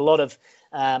 years. There's a lot of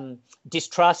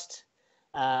distrust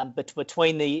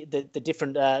between the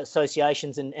different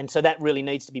associations, and so that really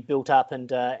needs to be built up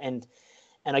and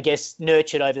I guess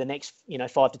nurtured over the next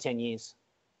 5 to 10 years.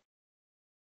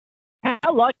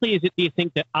 How likely is it, do you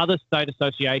think, that other state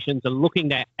associations are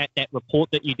looking at that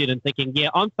report that you did and thinking, yeah,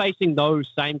 I'm facing those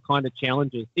same kind of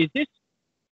challenges? Is this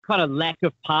kind of lack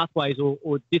of pathways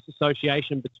or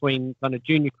disassociation between kind of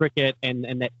junior cricket and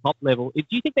that top level, do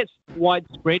you think that's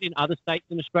widespread in other states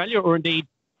in Australia or indeed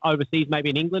overseas,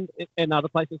 maybe in England and other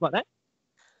places like that?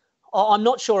 I'm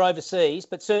not sure overseas,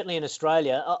 but certainly in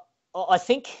Australia. I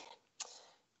think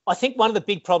one of the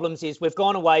big problems is we've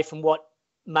gone away from what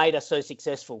made us so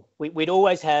successful. We'd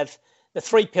always have the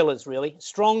 3 pillars, really: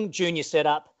 strong junior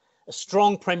setup, a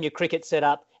strong Premier Cricket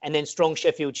setup, and then strong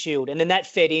Sheffield Shield. And then that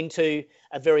fed into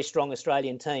a very strong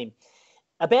Australian team.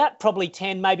 About probably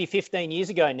 10, maybe 15 years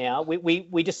ago now,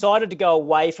 we decided to go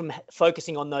away from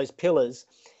focusing on those pillars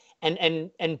and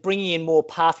bringing in more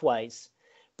pathways.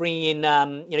 Bringing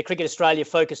in, Cricket Australia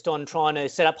focused on trying to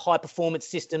set up high performance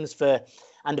systems for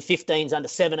under 15s, under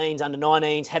 17s, under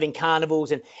 19s, having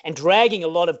carnivals and dragging a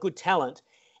lot of good talent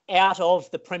out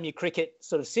of the Premier Cricket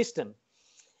sort of system.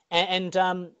 And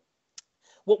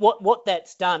what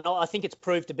that's done, I think it's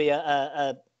proved to be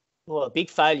a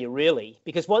big failure, really,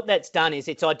 because what that's done is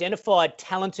it's identified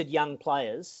talented young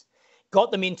players,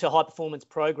 got them into high performance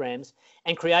programs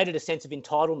and created a sense of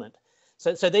entitlement.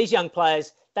 So these young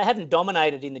players, they haven't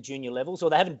dominated in the junior levels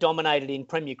or they haven't dominated in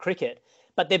Premier Cricket,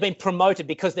 but they've been promoted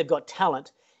because they've got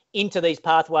talent into these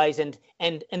pathways and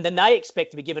then they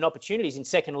expect to be given opportunities in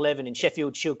second 11 in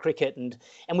Sheffield Shield cricket. And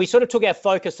we sort of took our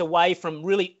focus away from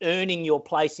really earning your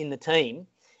place in the team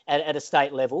at a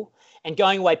state level and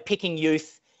going away picking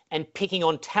youth and picking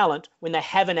on talent when they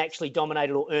haven't actually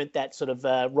dominated or earned that sort of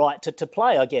right to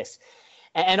play, I guess.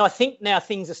 And I think now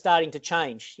things are starting to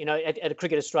change, at a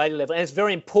Cricket Australia level. And it's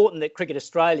very important that Cricket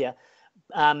Australia,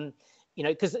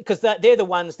 because they're the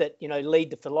ones that, lead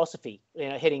the philosophy,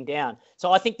 heading down.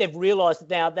 So I think they've realised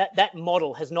now that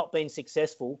model has not been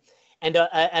successful and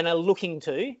are looking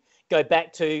to go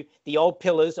back to the old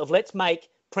pillars of let's make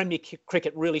Premier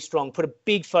cricket really strong, put a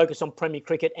big focus on Premier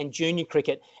cricket and junior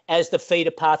cricket as the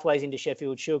feeder pathways into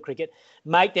Sheffield Shield cricket,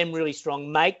 make them really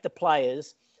strong, make the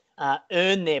players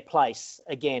earn their place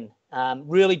again,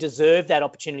 really deserve that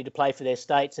opportunity to play for their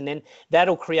states. And then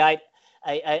that'll create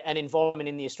an environment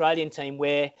in the Australian team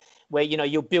where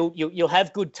you'll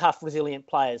have good, tough, resilient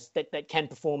players that can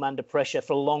perform under pressure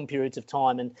for long periods of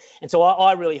time. And so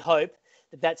I really hope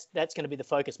that's going to be the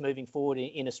focus moving forward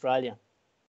in Australia.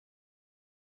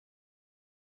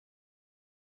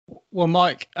 Well,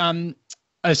 Mike,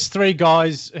 as three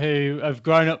guys who have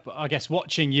grown up, I guess,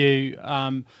 watching you,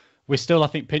 we're still, I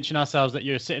think, pinching ourselves that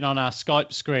you're sitting on our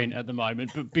Skype screen at the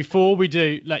moment. But before we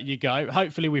do let you go,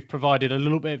 hopefully we've provided a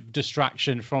little bit of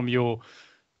distraction from your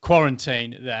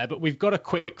quarantine there. But we've got a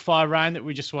quick fire round that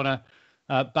we just want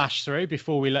to bash through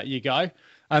before we let you go.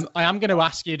 I am going to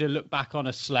ask you to look back on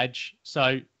a sledge.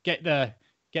 So get the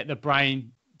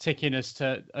brain ticking as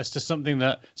to something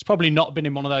that's probably not been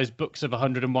in one of those books of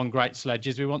 101 great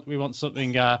sledges. We want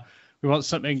something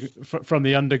from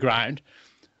the underground.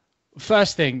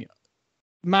 First thing,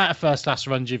 amount of first class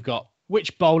runs you've got.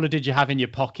 Which bowler did you have in your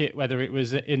pocket, whether it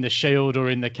was in the Shield or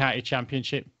in the County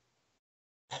Championship?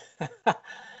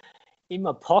 In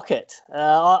my pocket,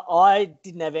 I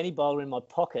didn't have any bowler in my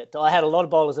pocket. I had a lot of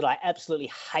bowlers that I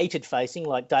absolutely hated facing,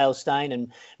 like Dale Steyn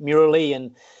and Murali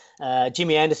and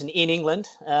Jimmy Anderson in England.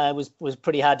 Was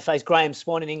pretty hard to face. Graham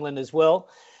Swan in England as well.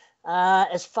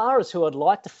 As far as who I'd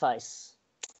like to face,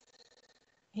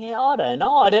 yeah, I don't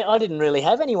know. I didn't really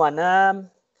have anyone.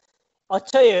 I'll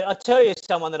tell you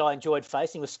someone that I enjoyed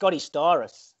facing was Scotty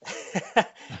Styris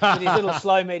with his little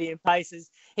slow medium paces.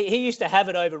 He used to have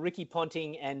it over Ricky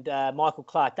Ponting and Michael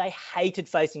Clarke. They hated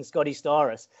facing Scotty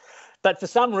Styris. But for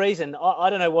some reason, I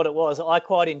don't know what it was, I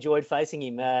quite enjoyed facing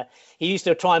him. He used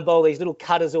to try and bowl these little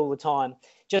cutters all the time,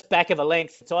 just back of a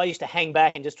length. So I used to hang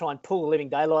back and just try and pull the living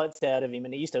daylights out of him,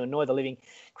 and it used to annoy the living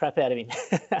crap out of him.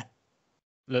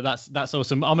 Look, that's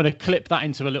awesome. I'm going to clip that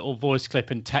into a little voice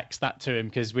clip and text that to him,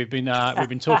 because we've been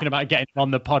talking about getting him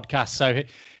on the podcast, so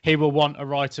he will want a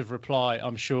right of reply,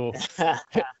 I'm sure.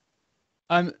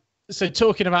 So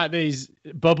talking about these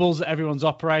bubbles that everyone's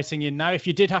operating in now, if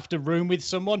you did have to room with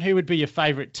someone, who would be your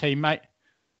favourite teammate?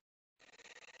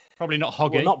 Probably not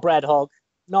Hoggy. Well, not Brad Hogg.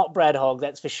 Not Brad Hogg,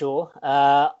 that's for sure.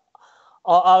 I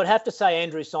would have to say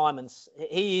Andrew Simons.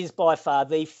 He is by far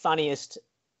the funniest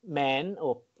man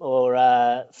or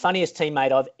funniest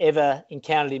teammate I've ever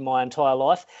encountered in my entire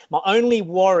life. My only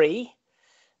worry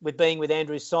with being with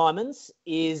Andrew Simons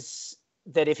is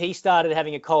that if he started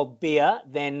having a cold beer,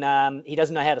 then he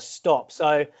doesn't know how to stop.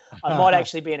 So I might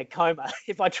actually be in a coma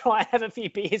if I try and have a few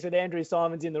beers with Andrew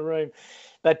Simons in the room.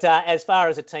 But as far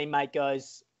as a teammate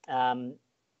goes,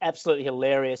 absolutely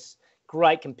hilarious,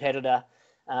 great competitor,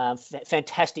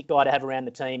 fantastic guy to have around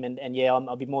the team. And yeah,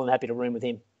 I'll be more than happy to room with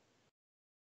him.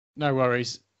 No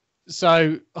worries.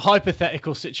 So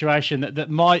hypothetical situation that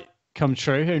might come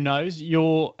true, who knows?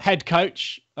 You're head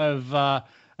coach of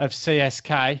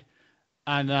CSK,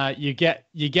 and you get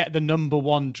the number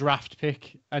one draft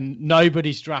pick, and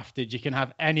nobody's drafted. You can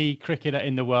have any cricketer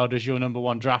in the world as your number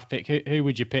one draft pick. Who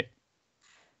would you pick?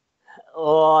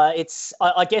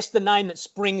 I guess the name that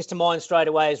springs to mind straight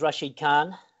away is Rashid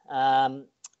Khan. I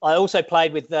also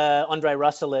played with Andre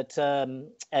Russell at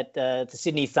the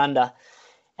Sydney Thunder,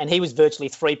 and he was virtually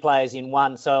three players in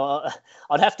one. So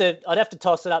I'd have to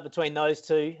toss it up between those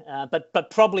two, but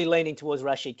probably leaning towards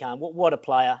Rashid Khan. What a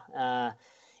player!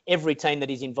 Every team that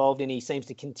he's involved in, he seems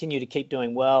to continue to keep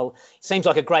doing well. Seems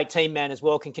like a great team man as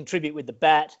well. Can contribute with the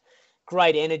bat.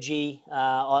 Great energy.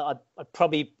 I'd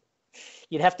probably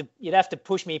you'd have to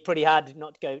push me pretty hard to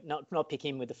not pick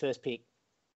him with the first pick.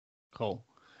 Cool.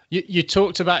 You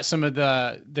talked about some of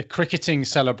the cricketing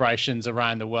celebrations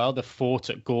around the world, the fort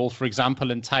at Galle, for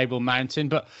example, and Table Mountain.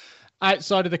 But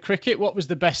outside of the cricket, what was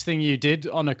the best thing you did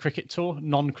on a cricket tour,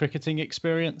 non-cricketing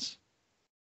experience?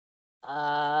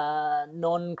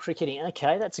 Non-cricketing.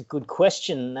 Okay, that's a good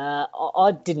question.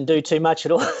 I didn't do too much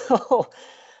at all.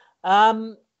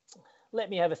 Let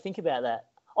me have a think about that.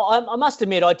 I must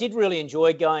admit, I did really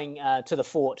enjoy going to the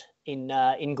fort in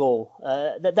Galle.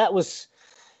 That was,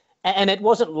 and it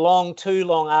wasn't too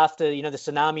long after the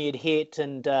tsunami had hit,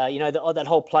 and that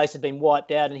whole place had been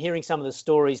wiped out. And hearing some of the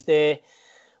stories there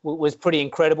was pretty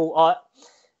incredible.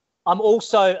 I'm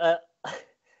also.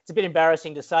 It's a bit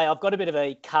embarrassing to say, I've got a bit of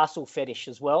a castle fetish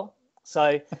as well.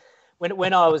 So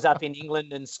when I was up in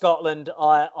England and Scotland,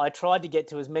 I tried to get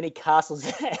to as many castles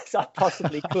as I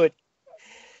possibly could.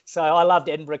 So I loved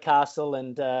Edinburgh Castle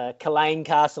and Culzean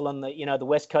Castle on the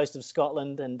west coast of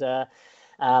Scotland, and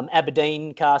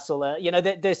Aberdeen Castle.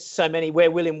 There's so many.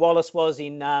 Where William Wallace was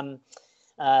in,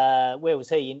 where was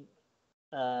he in?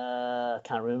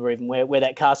 Can't remember even where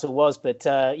that castle was, but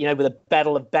with the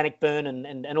Battle of Bannockburn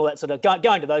and all that sort of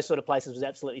going to those sort of places was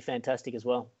absolutely fantastic as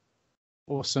well.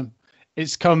 Awesome.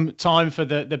 It's come time for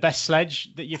the best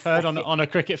sledge that you've heard on a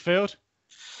cricket field.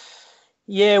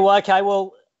 Yeah, well, okay.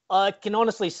 Well, I can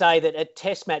honestly say that at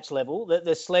Test match level,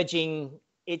 the sledging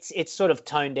it's sort of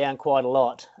toned down quite a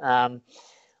lot.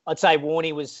 I'd say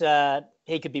Warney was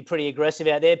he could be pretty aggressive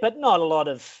out there, but not a lot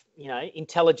of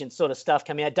intelligent sort of stuff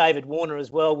coming out. David Warner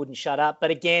as well wouldn't shut up,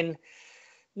 but again,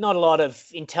 not a lot of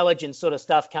intelligent sort of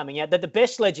stuff coming out. The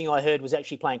best sledging I heard was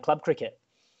actually playing club cricket,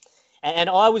 and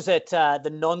I was at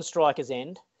the non-strikers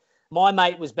end. My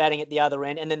mate was batting at the other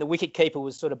end, and then the wicket keeper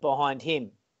was sort of behind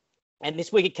him. And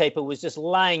this wicket keeper was just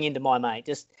laying into my mate.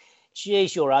 Just,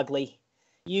 geez, you're ugly.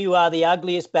 You are the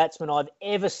ugliest batsman I've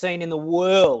ever seen in the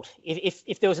world.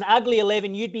 If there was an ugly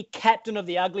 11, you'd be captain of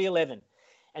the ugly 11.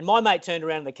 And my mate turned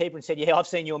around to the keeper and said, yeah, I've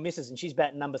seen your missus and she's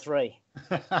batting number 3.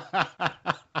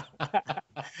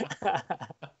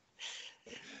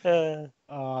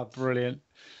 Oh, brilliant.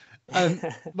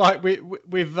 Mike,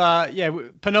 we've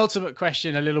penultimate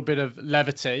question, a little bit of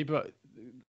levity, but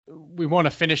we want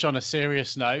to finish on a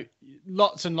serious note.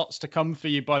 Lots and lots to come for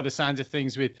you by the sounds of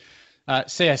things with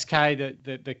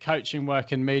CSK, the coaching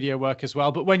work and media work as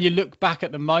well. But when you look back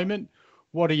at the moment,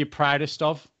 what are you proudest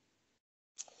of?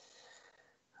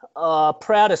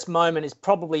 Proudest moment is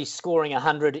probably scoring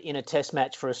 100 in a test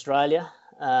match for Australia.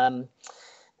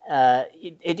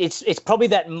 It's probably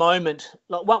that moment.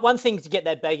 Like one thing to get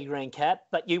that baggy green cap,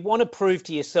 but you want to prove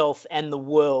to yourself and the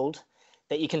world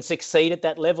that you can succeed at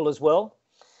that level as well.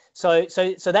 So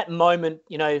that moment,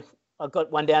 I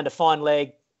got one down to fine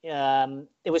leg.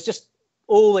 It was just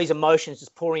all these emotions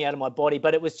just pouring out of my body,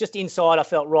 but it was just inside. I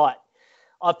felt right.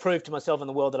 I've proved to myself and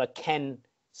the world that I can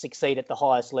succeed at the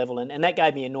highest level, and that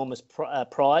gave me enormous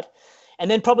pride.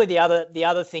 And then probably the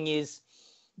other thing is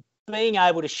being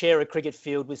able to share a cricket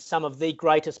field with some of the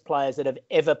greatest players that have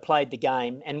ever played the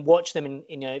game and watch them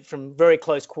from very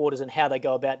close quarters and how they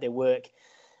go about their work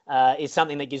is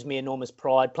something that gives me enormous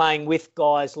pride. Playing with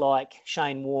guys like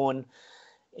Shane Warne,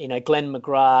 Glenn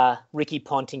McGrath, Ricky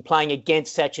Ponting, playing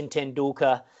against Sachin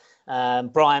Tendulkar,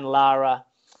 Brian Lara.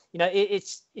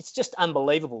 It's just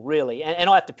unbelievable, really. And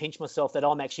I have to pinch myself that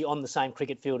I'm actually on the same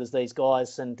cricket field as these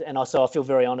guys. And so I feel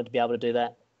very honoured to be able to do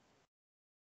that.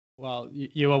 Well,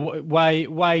 you are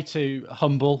way too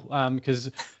humble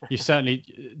because you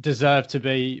certainly deserve to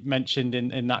be mentioned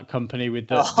in that company with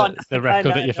the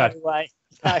record that you've had.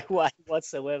 No way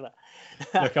whatsoever.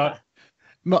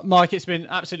 Look, Mike, it's been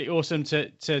absolutely awesome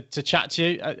to chat to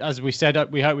you. As we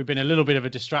said, we hope we've been a little bit of a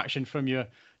distraction from your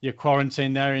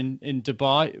quarantine there in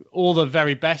Dubai. All the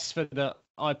very best for the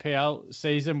IPL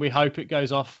season. We hope it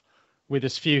goes off with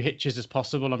as few hitches as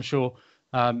possible. I'm sure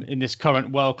in this current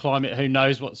world climate, who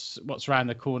knows what's around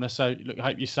the corner. So look, I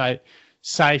hope you stay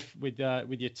safe with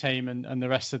your team and the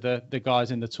rest of the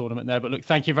guys in the tournament there. But look,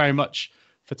 thank you very much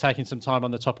for taking some time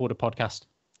on the Top Order podcast.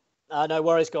 No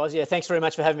worries, guys. Yeah, thanks very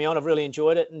much for having me on. I've really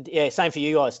enjoyed it. And yeah, same for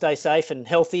you guys. Stay safe and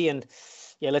healthy. And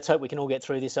yeah, let's hope we can all get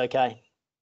through this okay.